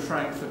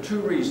Ozane-Frank for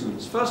two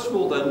reasons. First of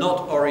all, they're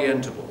not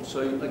orientable.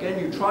 So again,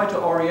 you try to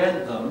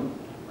orient them,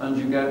 and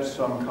you get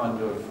some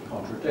kind of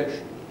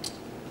contradiction.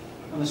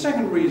 And the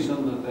second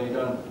reason that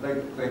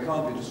they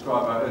can't be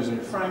described by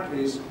Ozane-Frank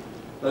is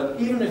that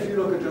even if you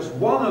look at just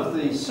one of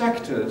the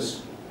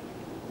sectors,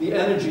 the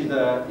energy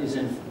there is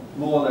infinite,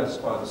 more or less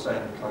by the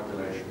same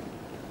calculation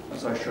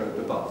as I showed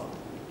above.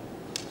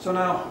 So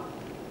now,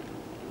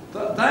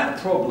 that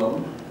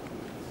problem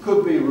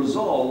could be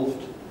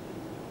resolved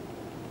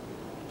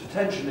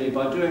potentially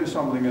by doing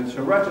something that's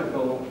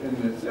theoretical in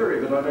the theory,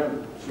 but I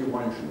don't see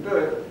why you should do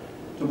it,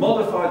 to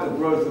modify the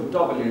growth of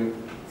W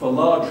for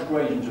large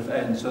gradient of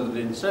n, so that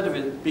instead of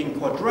it being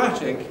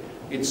quadratic,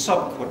 it's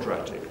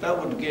subquadratic. That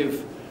would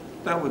give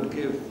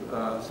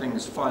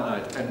things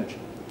finite energy,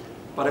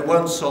 but it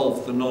won't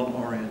solve the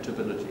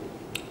non-orientability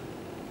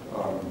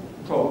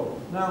problem.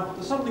 Now,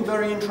 there's something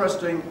very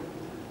interesting,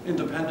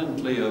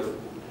 independently of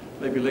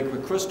maybe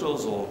liquid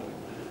crystals or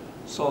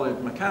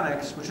solid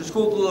mechanics, which is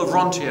called the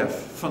Lavrentiev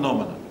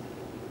phenomenon.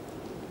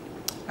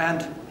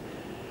 And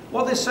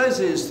what this says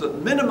is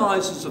that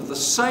minimizers of the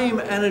same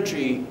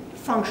energy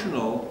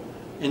functional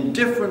in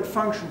different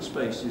function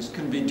spaces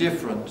can be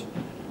different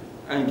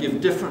and give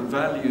different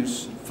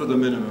values for the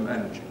minimum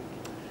energy.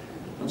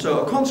 And so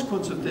a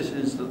consequence of this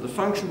is that the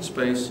function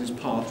space is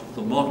part of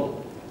the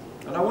model.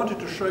 And I wanted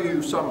to show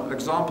you some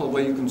example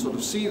where you can sort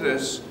of see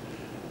this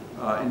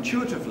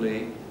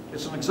intuitively.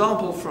 It's an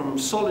example from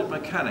solid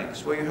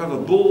mechanics where you have a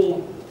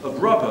ball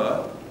of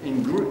rubber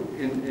in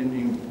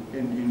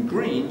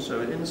green,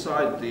 so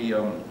inside the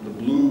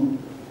blue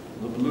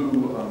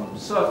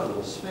circle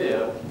or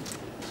sphere,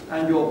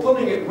 and you're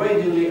pulling it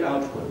radially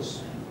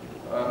outwards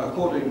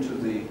according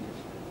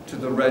to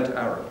the red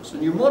arrows.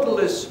 And you model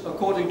this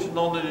according to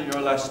nonlinear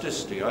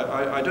elasticity.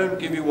 I don't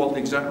give you what the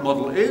exact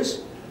model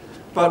is,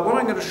 but what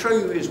I'm going to show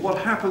you is what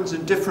happens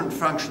in different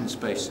function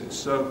spaces.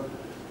 So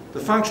the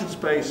function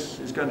space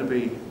is going to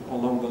be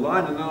along the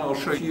line, and then I'll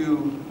show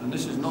you, and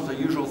this is not a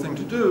usual thing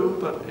to do,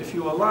 but if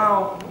you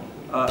allow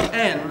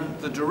n,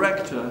 the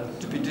director,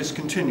 to be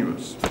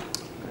discontinuous.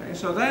 Okay,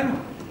 so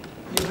then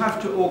you have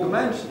to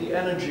augment the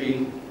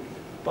energy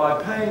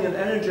by paying an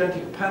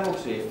energetic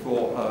penalty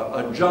for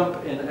a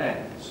jump in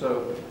n.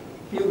 So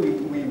here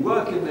we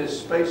work in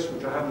this space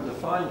which I haven't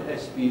defined,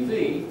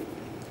 SBV,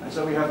 and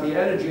so we have the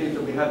energy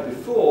that we had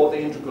before, the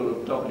integral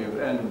of W of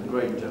n with the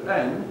gradient of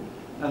n,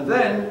 and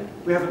then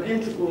we have an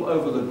integral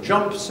over the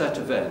jump set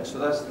of n. So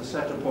that's the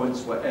set of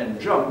points where n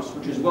jumps,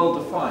 which is well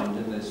defined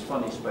in this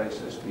funny space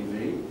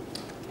SPV.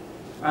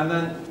 And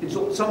then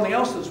something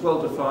else that's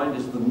well defined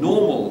is the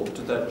normal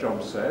to that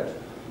jump set,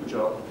 which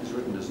is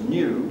written as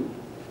nu.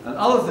 And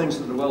other things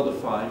that are well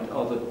defined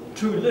are the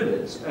two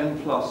limits, n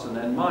plus and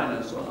n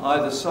minus, on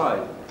either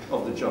side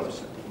of the jump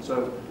set. And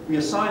so we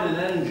assign an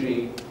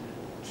energy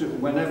to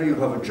whenever you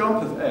have a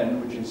jump of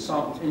n, which is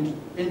some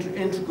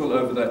integral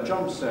over that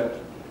jump set,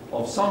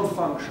 of some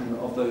function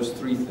of those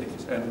three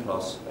things, n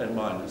plus, n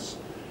minus,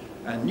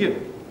 and nu.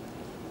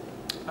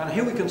 And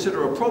here we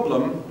consider a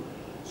problem,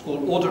 it's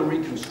called order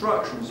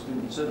reconstruction, it's been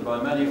considered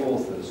by many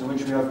authors, in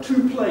which we have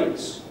two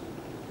plates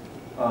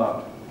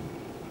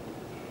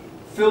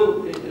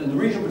filled, and the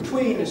region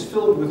between is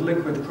filled with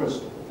liquid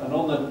crystal. And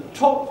on the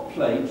top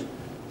plate,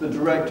 the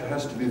director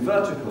has to be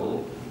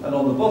vertical, and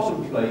on the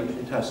bottom plate,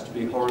 it has to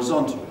be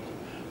horizontal.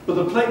 But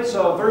the plates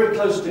are very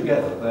close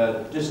together,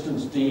 they're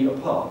distance d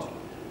apart.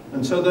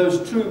 And so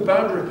those two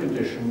boundary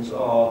conditions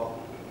are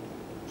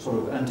sort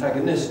of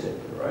antagonistic,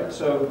 right?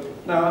 So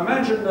now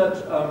imagine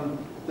that,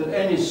 that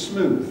n is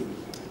smooth.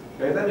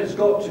 Okay, then it's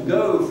got to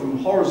go from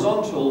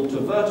horizontal to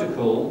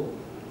vertical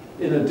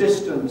in a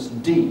distance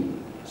d.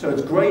 So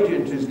its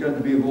gradient is going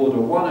to be of order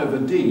 1 over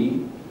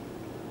d.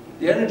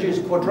 The energy is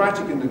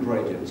quadratic in the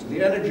gradient. So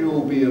the energy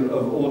will be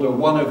of order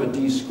 1 over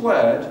d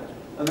squared,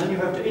 and then you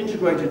have to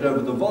integrate it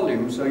over the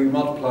volume, so you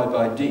multiply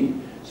by d.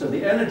 So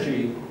the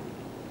energy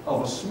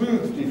of a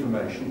smooth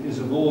deformation is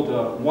of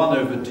order 1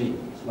 over d.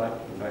 It's like,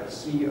 in fact,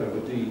 c over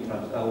d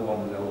times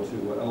L1 and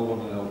L2, where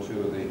L1 and L2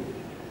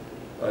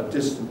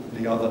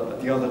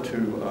 are the other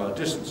two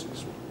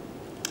distances.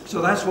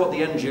 So that's what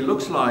the energy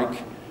looks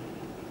like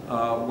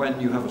when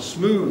you have a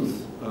smooth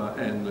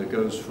n that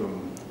goes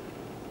from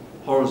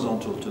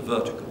horizontal to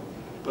vertical.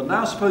 But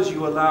now suppose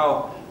you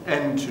allow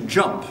n to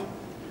jump.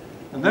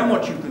 And then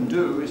what you can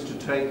do is to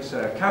take,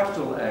 say, a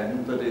capital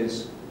N that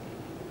is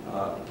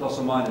plus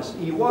or minus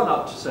E1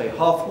 up to, say,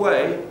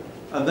 halfway,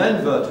 and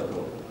then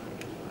vertical.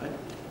 Right?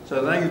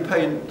 So now you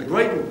pay, the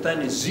gradient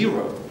then is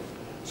 0.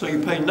 So you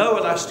pay no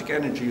elastic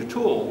energy at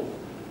all.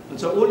 And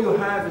so all you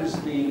have is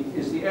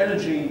the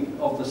energy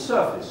of the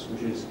surface,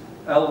 which is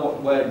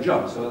L1 where it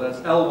jumps. So that's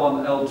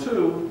L1,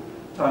 L2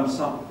 times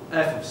some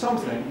f of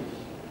something.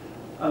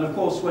 And of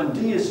course, when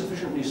d is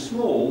sufficiently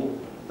small,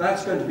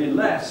 that's going to be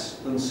less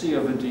than c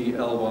over d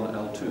L1,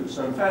 L2.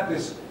 So in fact,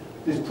 this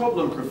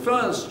problem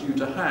prefers you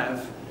to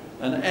have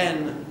an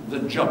n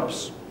that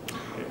jumps.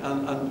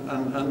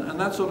 And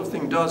that sort of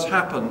thing does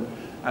happen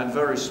at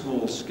very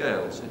small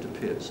scales, it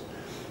appears.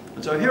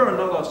 And so here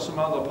are some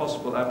other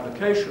possible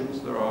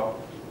applications. There are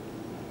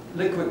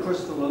liquid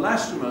crystal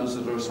elastomers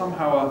that are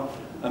somehow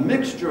a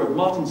mixture of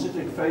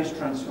martensitic phase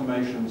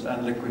transformations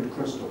and liquid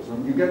crystals.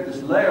 And you get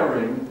this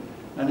layering,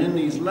 and in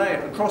these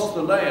across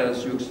the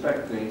layers, you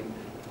expect the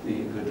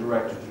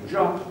director to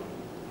jump.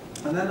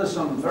 And then there's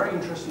some very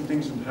interesting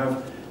things that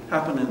have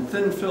happened in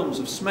thin films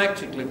of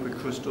smectic liquid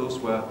crystals,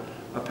 where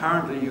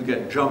apparently you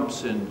get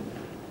jumps in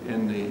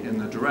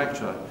the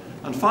director.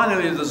 And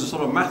finally, there's a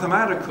sort of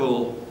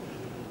mathematical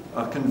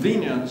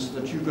convenience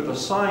that you could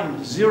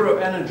assign 0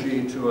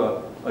 energy to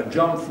a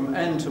jump from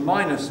n to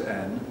minus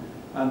n,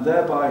 and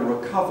thereby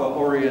recover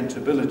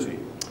orientability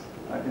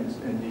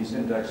in these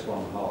index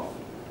 1/2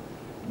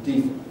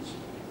 defects.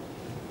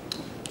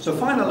 So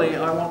finally,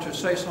 I want to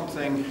say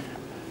something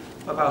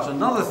about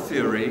another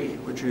theory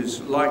which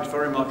is liked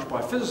very much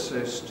by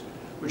physicists,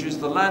 which is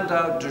the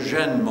Landau-de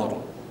Gennes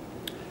model.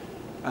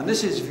 And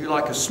this is, if you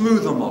like, a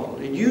smoother model.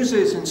 It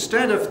uses,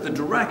 instead of the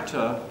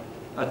director,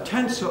 a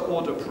tensor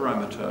order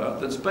parameter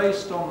that's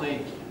based on the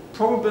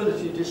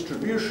probability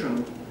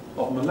distribution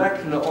of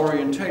molecular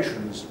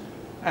orientations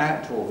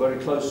at or very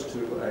close to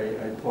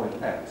a point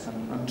x.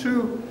 And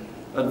two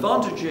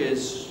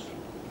advantages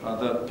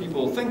that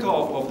people think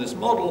of this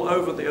model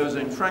over the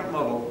Ozane-Frank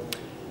model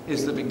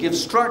is that it gives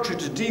structure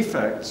to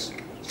defects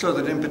so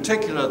that in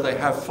particular they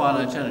have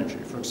finite energy.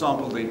 For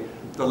example,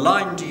 the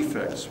line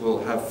defects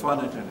will have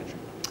finite energy.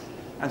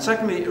 And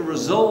secondly, it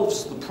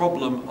resolves the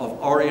problem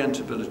of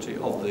orientability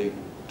of the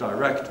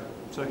director.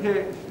 So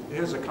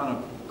here's a kind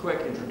of quick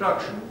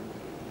introduction.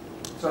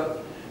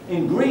 So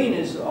in green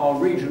is our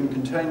region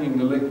containing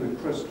the liquid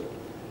crystal.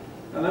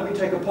 And then we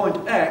take a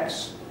point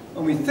X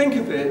and we think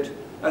of it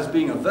as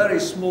being a very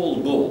small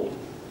ball.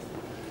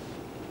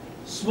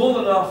 Small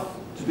enough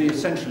to be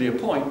essentially a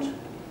point,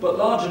 but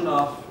large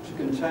enough to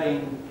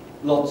contain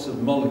lots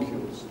of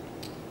molecules.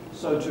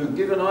 So to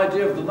give an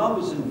idea of the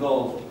numbers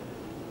involved,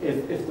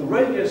 if the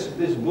radius of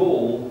this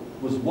ball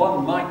was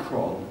 1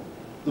 micron,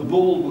 the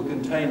ball would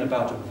contain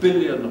about 1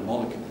 billion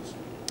molecules.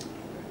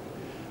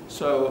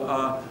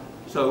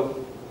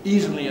 So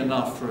easily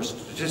enough for a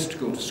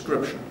statistical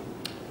description.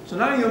 So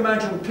now you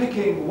imagine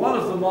picking one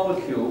of the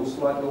molecules,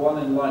 like the one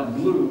in light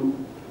blue,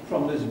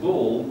 from this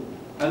ball,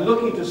 and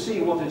looking to see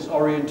what its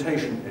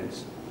orientation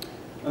is.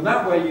 And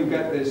that way you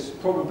get this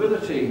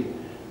probability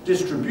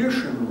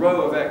distribution,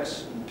 rho of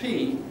x and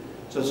p.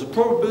 So it's a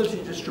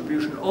probability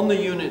distribution on the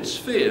unit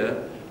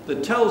sphere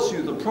that tells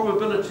you the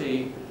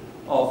probability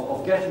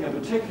of getting a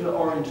particular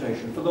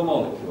orientation for the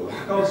molecule.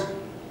 Because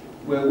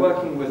we're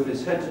working with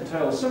this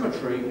head-to-tail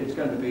symmetry, it's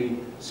going to be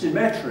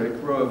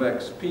symmetric. Rho of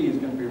x p is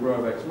going to be rho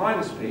of x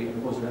minus p, and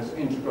of course it has to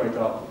integrate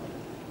up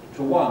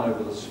to 1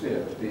 over the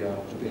sphere to be a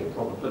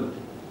probability.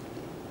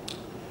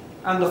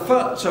 And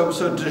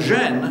so de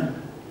Gennes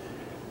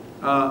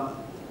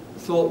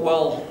thought,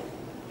 well,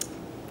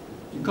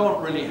 you can't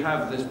really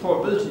have this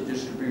probability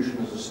distribution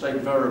as a state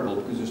variable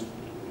because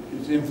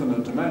it's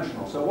infinite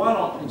dimensional. So why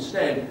not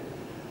instead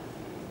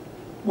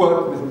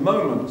work with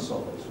moments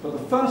of it? But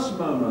the first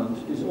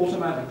moment is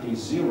automatically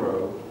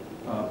 0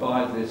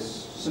 by this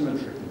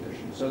symmetry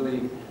condition. So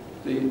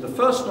the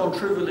first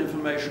non-trivial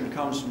information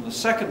comes from the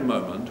second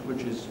moment,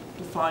 which is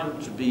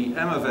defined to be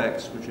m of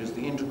x, which is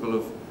the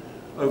integral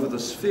over the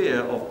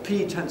sphere of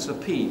p tensor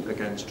p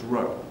against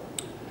rho.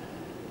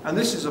 And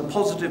this is a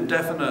positive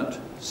definite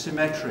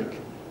symmetric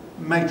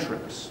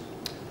matrix.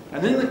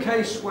 And in the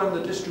case when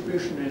the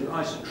distribution is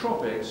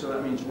isotropic, so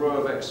that means rho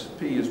of x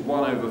p is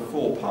 1 over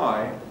 4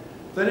 pi,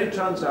 then it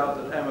turns out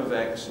that m of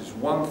x is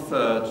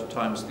 1/3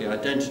 times the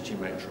identity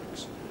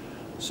matrix.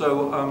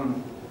 So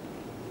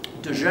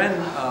de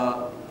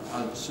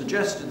Gennes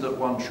suggested that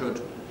one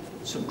should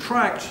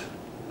subtract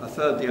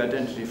 1/3 the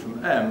identity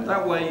from m.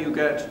 That way you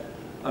get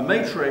a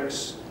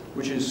matrix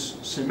which is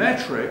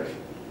symmetric,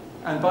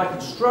 and by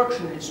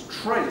construction its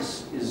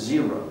trace is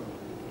 0.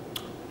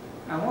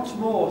 And what's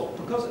more,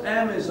 because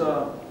M is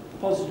a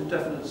positive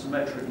definite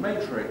symmetric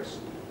matrix,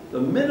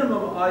 the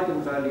minimum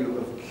eigenvalue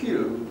of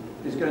Q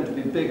is going to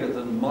be bigger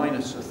than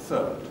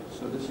 -1/3.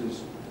 So this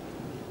is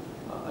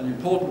an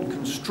important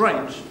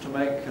constraint to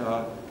make,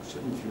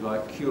 if you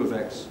like, Q of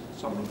x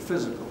something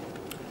physical.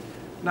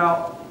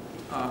 Now,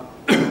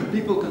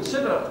 people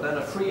consider then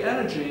a free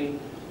energy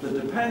that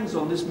depends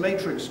on this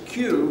matrix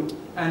Q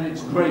and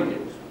its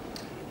gradient.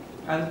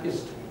 And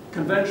it's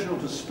conventional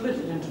to split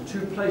it into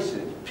two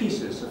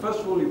pieces. So first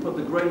of all, you put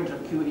the gradient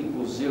of Q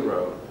equals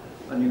 0,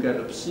 and you get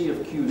a C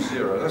of Q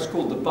 0. That's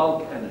called the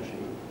bulk energy.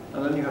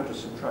 And then you have to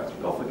subtract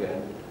it off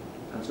again.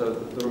 And so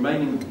the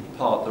remaining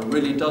part that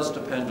really does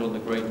depend on the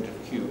gradient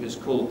of Q is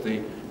called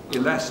the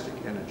elastic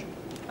energy.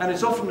 And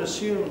it's often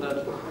assumed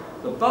that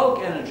the bulk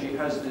energy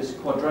has this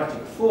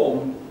quadratic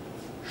form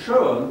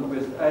shown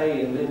with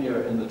A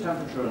linear in the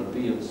temperature and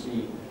B and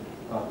C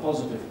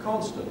positive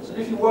constants. And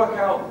if you work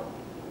out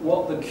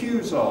what the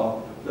Q's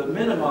are that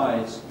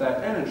minimize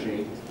that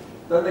energy,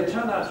 then they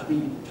turn out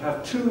to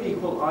have two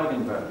equal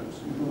eigenvalues.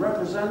 You can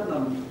represent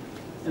them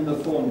in the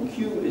form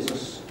Q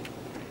is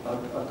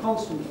a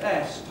constant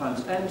S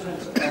times n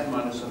tensor n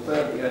minus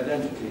 1/3 the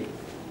identity,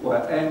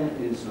 where n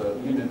is a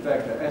unit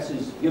vector. S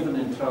is given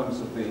in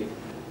terms of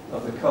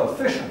the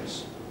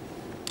coefficients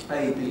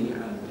A, B,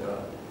 and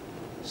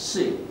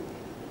C.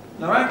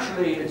 Now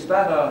actually it's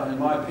better, in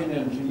my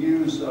opinion, to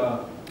use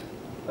a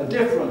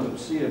different of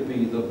C of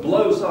B that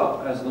blows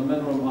up as the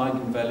minimum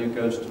eigenvalue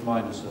goes to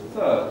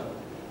 -1/3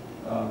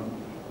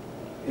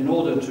 in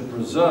order to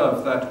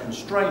preserve that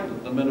constraint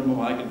that the minimum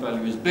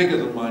eigenvalue is bigger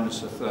than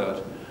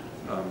 -1/3,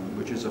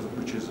 which is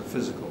a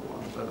physical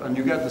one. And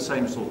you get the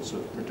same sorts of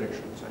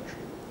predictions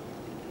actually.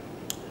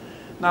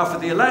 Now for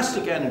the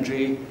elastic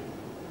energy,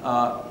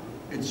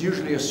 it's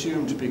usually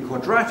assumed to be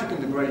quadratic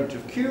in the gradient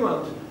of Q,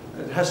 and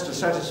it has to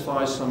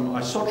satisfy some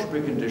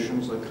isotropy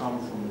conditions that come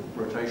from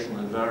rotational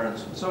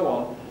invariance and so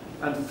on,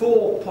 and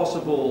 4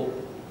 possible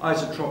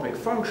isotropic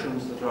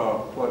functions that are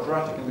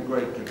quadratic in the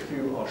gradient of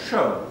Q are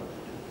shown.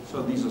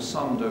 So these are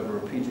summed over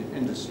repeated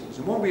indices.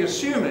 And what we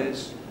assume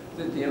is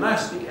that the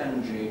elastic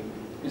energy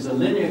is a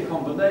linear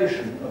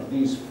combination of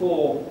these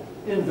 4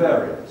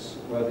 invariants,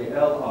 where the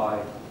Li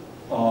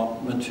are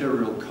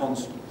material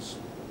constants.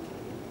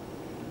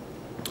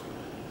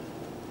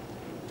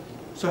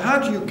 So how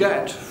do you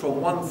get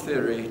from one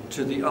theory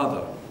to the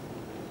other?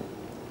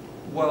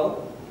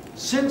 Well,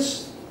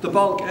 since the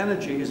bulk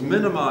energy is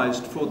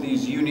minimized for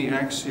these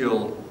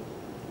uniaxial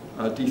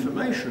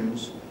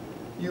deformations,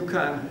 you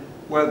can,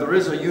 where there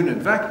is a unit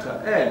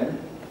vector n,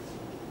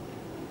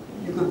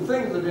 you can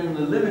think that in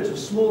the limit of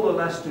small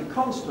elastic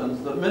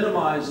constants that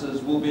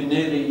minimizers will be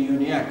nearly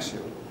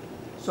uniaxial.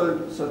 So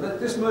that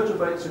this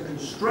motivates a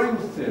constrained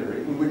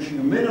theory in which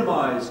you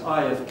minimize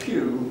I of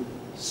Q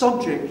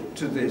subject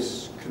to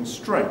this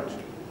constraint.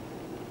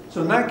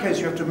 So in that case,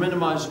 you have to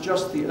minimize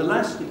just the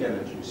elastic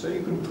energy. So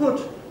you can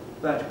put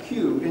that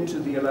Q into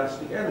the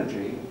elastic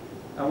energy,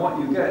 and what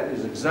you get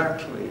is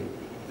exactly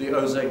the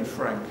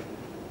Ozane-Frank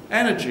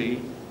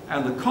energy,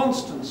 and the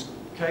constants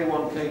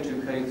K1,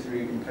 K2,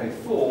 K3, and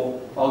K4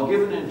 are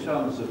given in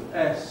terms of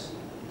S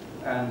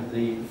and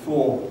the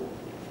four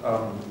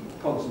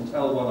constants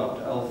L1 up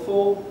to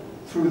L4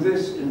 through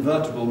this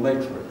invertible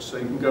matrix. So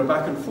you can go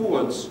back and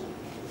forwards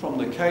from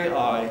the Ki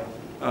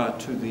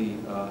to the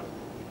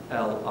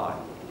Li.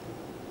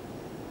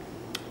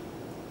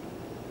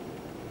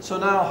 So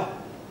now,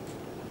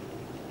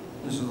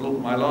 this is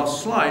my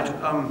last slide.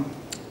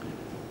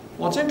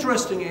 What's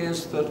interesting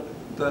is that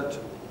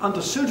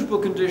under suitable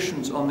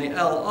conditions on the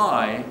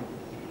Li,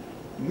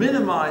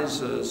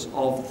 minimizers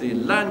of the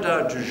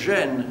Landau-de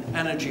Gennes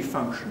energy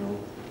functional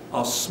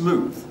are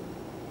smooth.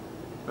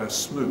 They're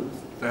smooth.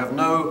 They have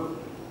no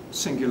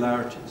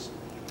singularities.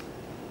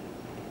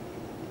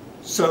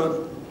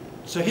 So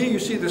here you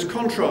see this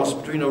contrast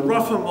between a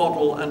rougher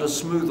model and a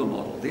smoother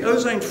model. The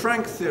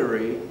Ozane-Frank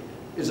theory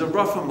is a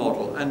rougher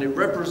model, and it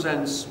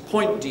represents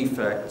point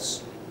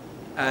defects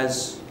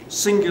as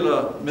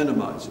singular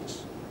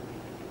minimizers.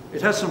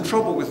 It has some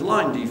trouble with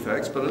line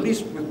defects, but at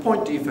least with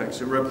point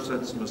defects, it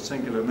represents them as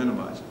singular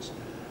minimizers.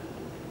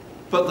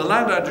 But the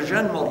Landau-de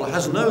Gennes model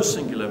has no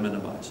singular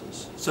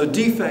minimizers, so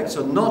defects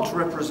are not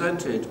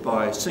represented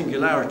by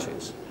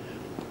singularities.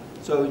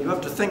 So you have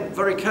to think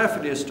very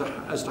carefully as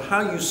to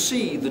how you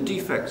see the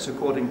defects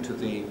according to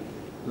the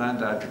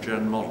Landau-de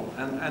Gennes model.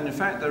 And in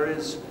fact, there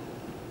is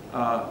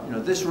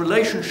this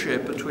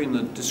relationship between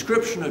the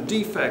description of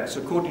defects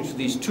according to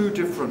these two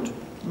different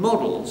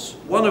models,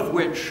 one of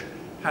which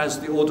has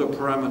the order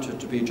parameter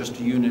to be just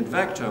a unit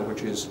vector,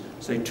 which is,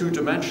 say,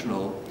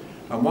 two-dimensional,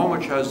 and one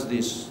which has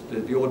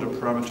the order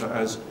parameter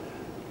as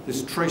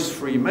this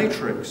trace-free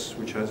matrix,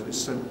 which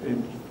is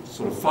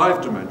sort of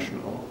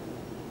five-dimensional.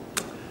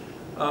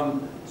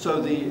 How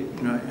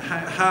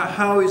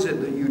is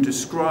it that you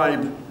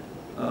describe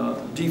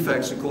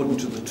defects according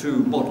to the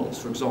two models?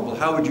 For example,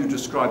 how would you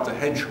describe the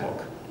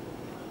hedgehog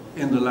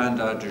in the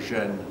Landau-de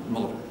Gennes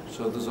model?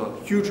 So there's a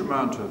huge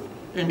amount of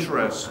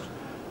interest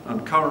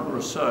and current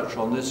research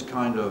on this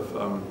kind of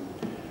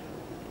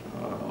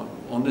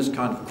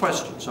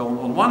question. So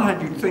on one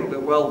hand, you'd think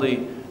that, well,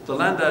 the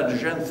Landau-de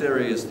Gennes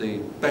theory is the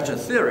better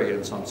theory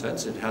in some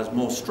sense. It has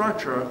more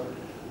structure.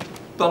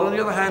 But on the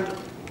other hand,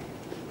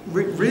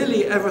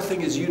 really everything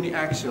is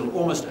uniaxial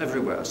almost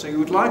everywhere. So you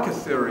would like a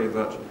theory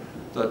that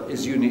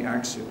is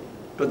uniaxial.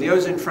 But the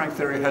Ozane-Frank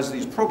theory has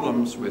these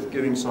problems with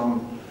giving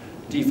some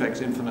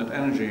defects infinite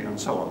energy and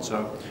so on.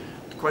 So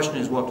the question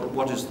is,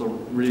 what is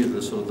really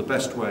the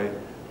best way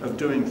of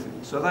doing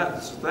things? So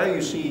there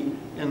you see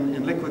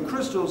in liquid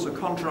crystals a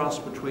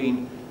contrast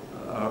between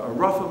a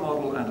rougher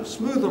model and a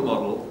smoother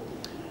model.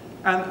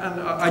 And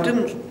I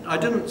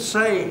didn't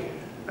say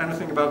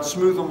anything about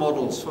smoother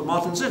models for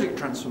martensitic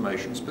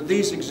transformations, but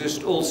these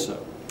exist also.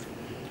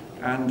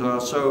 And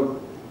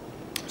so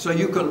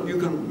you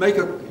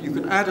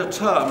can add a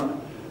term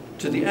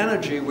to the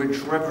energy which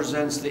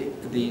represents the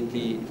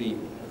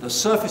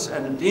surface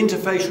and the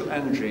interfacial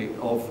energy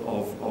of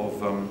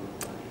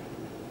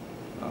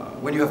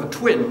when you have a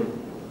twin,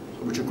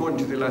 which according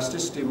to the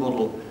elasticity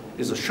model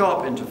is a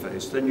sharp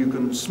interface, then you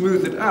can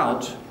smooth it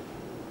out,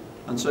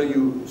 and so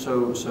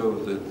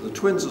the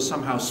twins are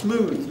somehow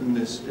smooth in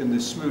this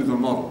smoother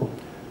model,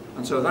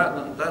 and so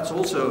that's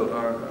also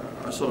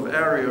a sort of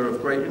area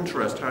of great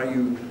interest. How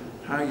you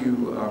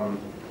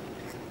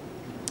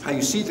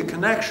see the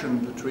connection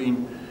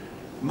between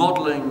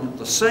modeling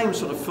the same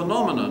sort of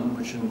phenomenon,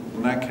 which in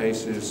that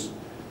case is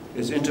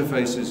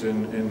interfaces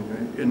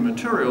in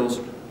materials,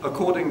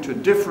 according to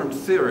different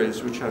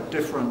theories which have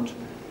different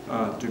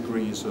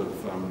degrees of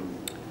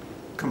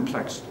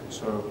complexity.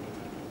 So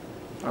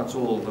that's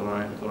all that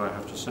I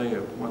have to say.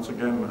 Once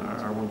again,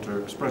 I want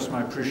to express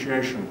my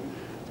appreciation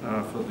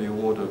for the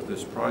award of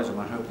this prize, and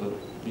I hope that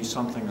at least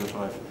something that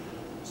I've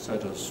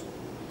said has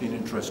been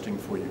interesting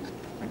for you.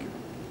 Thank you.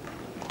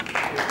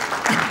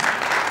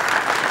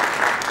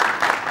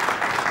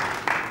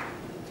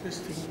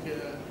 Interesting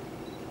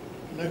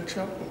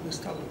lecture on this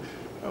topic.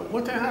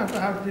 What I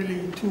have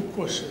really two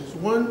questions.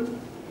 One,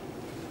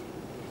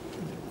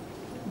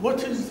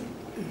 what is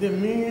the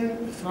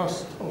main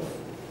thrust of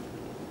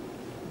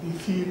the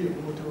theory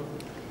or whatever?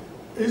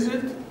 Is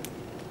it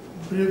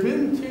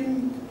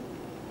preventing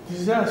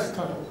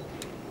disaster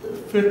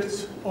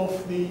effects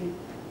of the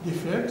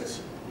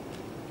defects,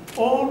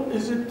 or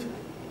is it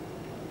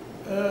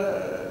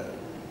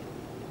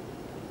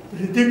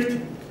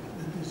predicting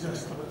the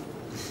disaster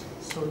effects?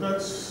 So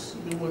that's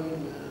the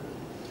one.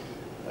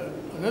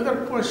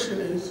 Another question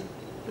is,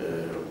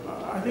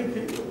 I think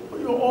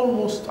you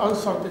almost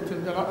answered it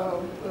in the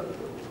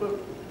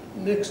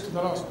next to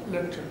the last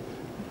lecture.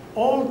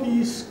 All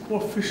these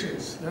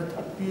coefficients that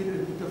appear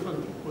in the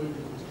different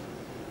equations,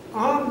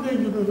 are they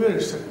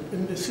universal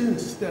in the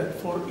sense that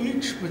for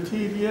each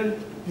material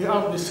they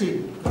are the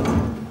same,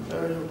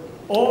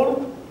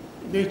 or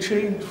they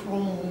change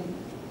from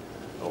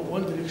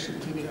one direction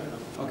to the other?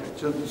 Okay,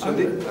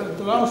 and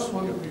the last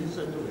one, please,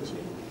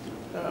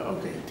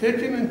 okay,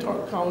 taking into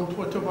account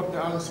whatever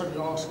the answer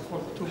you ask for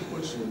the two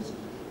questions,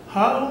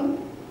 how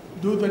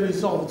do the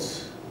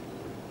results,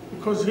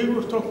 because here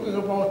we're talking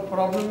about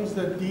problems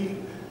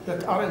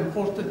that are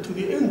important to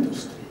the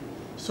industry,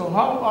 so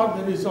how are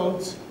the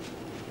results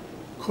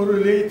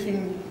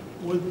correlating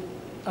with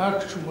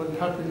actual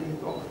happening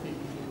of the...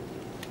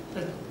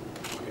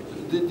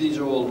 These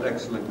are all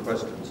excellent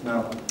questions.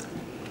 Now,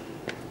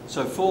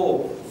 so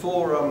for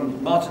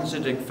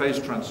martensitic phase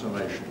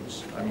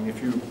transformations, I mean,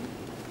 if you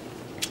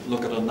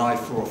look at a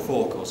knife or a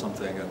fork or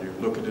something and you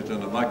look at it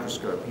in a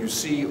microscope, you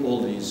see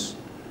all these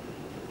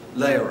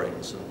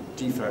layerings and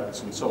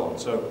defects and so on.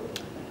 So,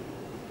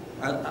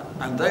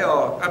 and they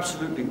are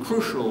absolutely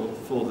crucial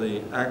for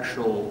the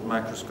actual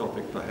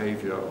macroscopic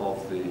behavior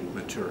of the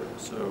material.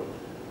 So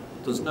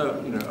there's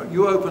no,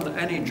 you open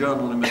any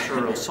journal in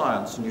material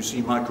science and you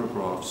see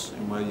micrographs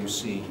in where you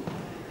see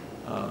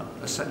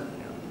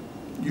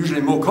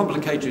usually more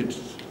complicated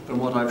than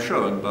what I've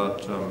shown,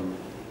 but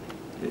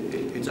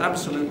it's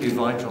absolutely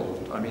vital.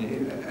 I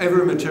mean,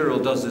 every material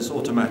does this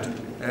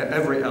automatically.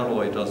 Every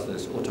alloy does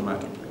this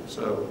automatically.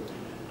 So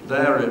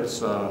there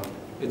it's a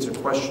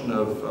question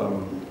of,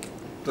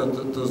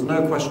 there's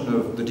no question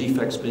of the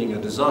defects being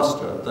a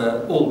disaster.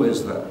 They're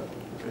always there.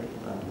 Okay?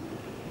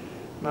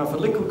 Now for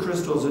liquid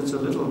crystals it's a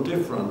little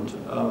different.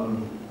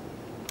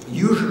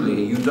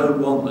 Usually you don't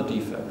want the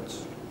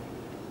defects,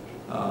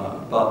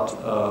 but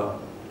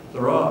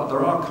there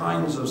are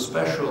kinds of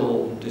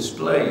special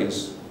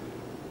displays.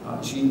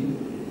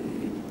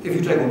 If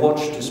you take a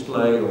watch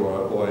display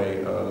or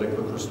a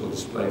liquid crystal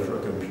display for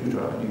a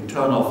computer and you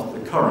turn off the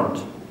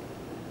current,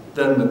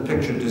 then the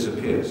picture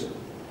disappears.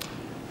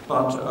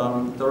 But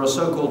there are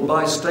so-called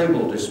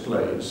bistable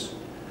displays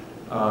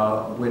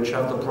which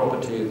have the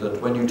property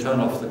that when you turn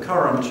off the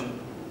current,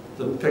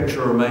 the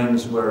picture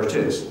remains where it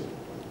is.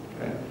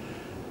 Okay?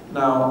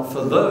 Now,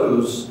 for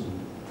those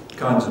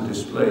kinds of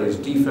displays,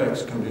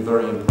 defects can be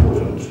very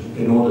important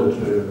in order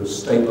to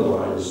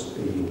stabilize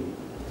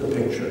the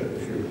picture,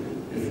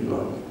 if you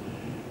like.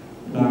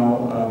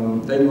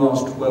 Now, then you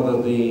asked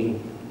whether the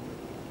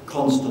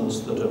constants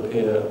that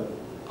appear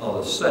are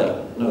the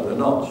same. No, they're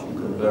not. You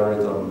can vary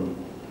them.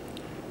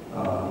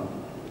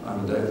 I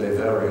mean, they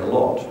vary a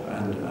lot.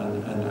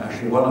 And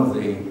actually, one of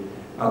the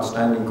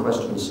outstanding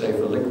questions, say,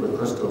 for liquid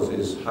crystals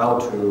is how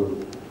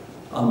to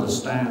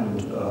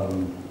understand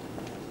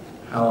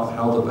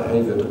how the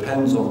behavior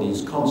depends on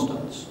these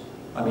constants.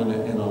 I mean,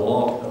 in a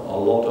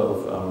lot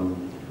of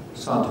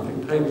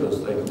scientific papers,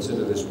 they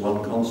consider this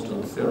one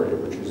constant theory,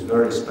 which is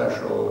very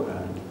special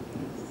and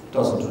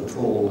doesn't at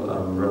all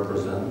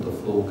represent the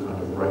full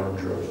kind of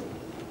range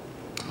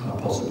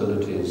of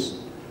possibilities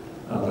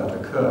that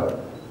occur.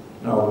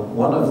 Now,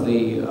 one of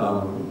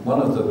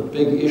the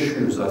big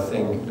issues, I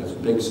think, is a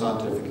big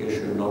scientific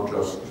issue, not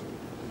just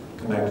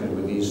connected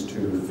with these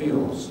two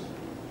fields,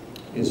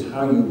 is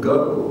how you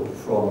go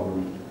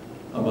from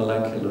a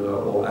molecular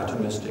or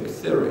atomistic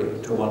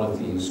theory to one of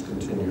these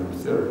continuum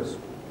theories.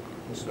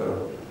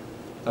 So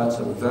that's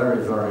a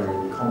very, very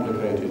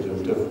complicated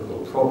and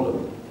difficult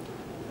problem.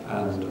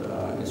 And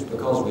it's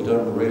because we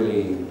don't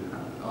really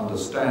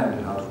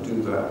understand how to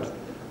do that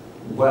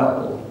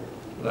well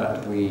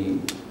that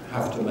we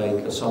have to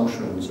make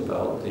assumptions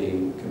about the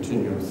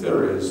continuum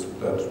theories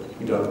that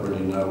we don't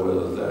really know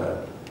whether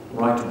they're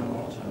right or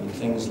not. I mean,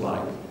 things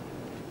like,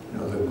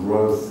 the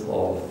growth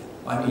of,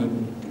 I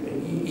mean,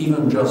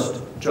 even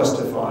just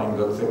justifying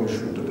that things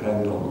should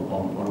depend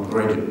on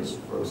gradients,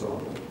 for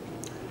example.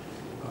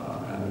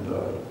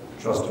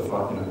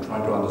 Justify,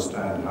 trying to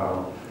understand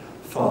how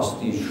fast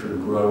these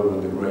should grow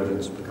when the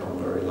gradients become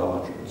very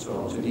large and so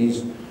on. So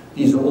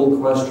these are all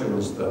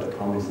questions that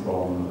come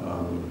from,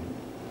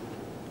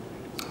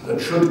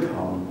 that should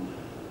come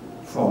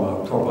from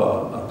a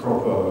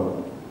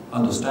proper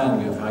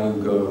understanding of how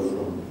you go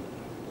from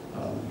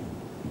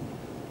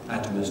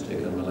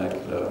atomistic and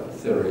molecular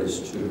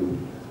theories to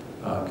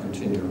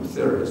continuum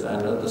theories.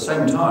 And at the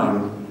same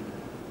time,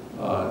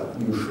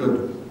 you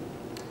should,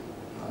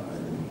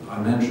 I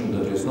mentioned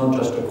that it's not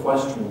just a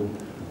question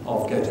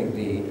of getting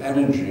the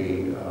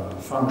energy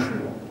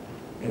functional,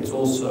 it's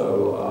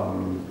also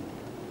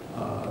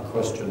a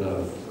question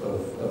of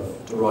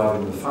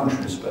deriving the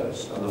function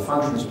space. And the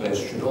function space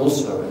should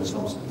also, in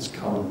some sense,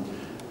 come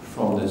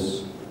from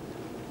this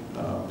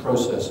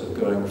process of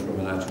going from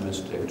an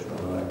atomistic to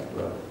a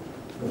molecular,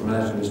 from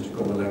an atomistic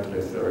or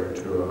molecular theory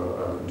to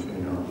a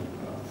continuum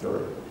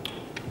theory.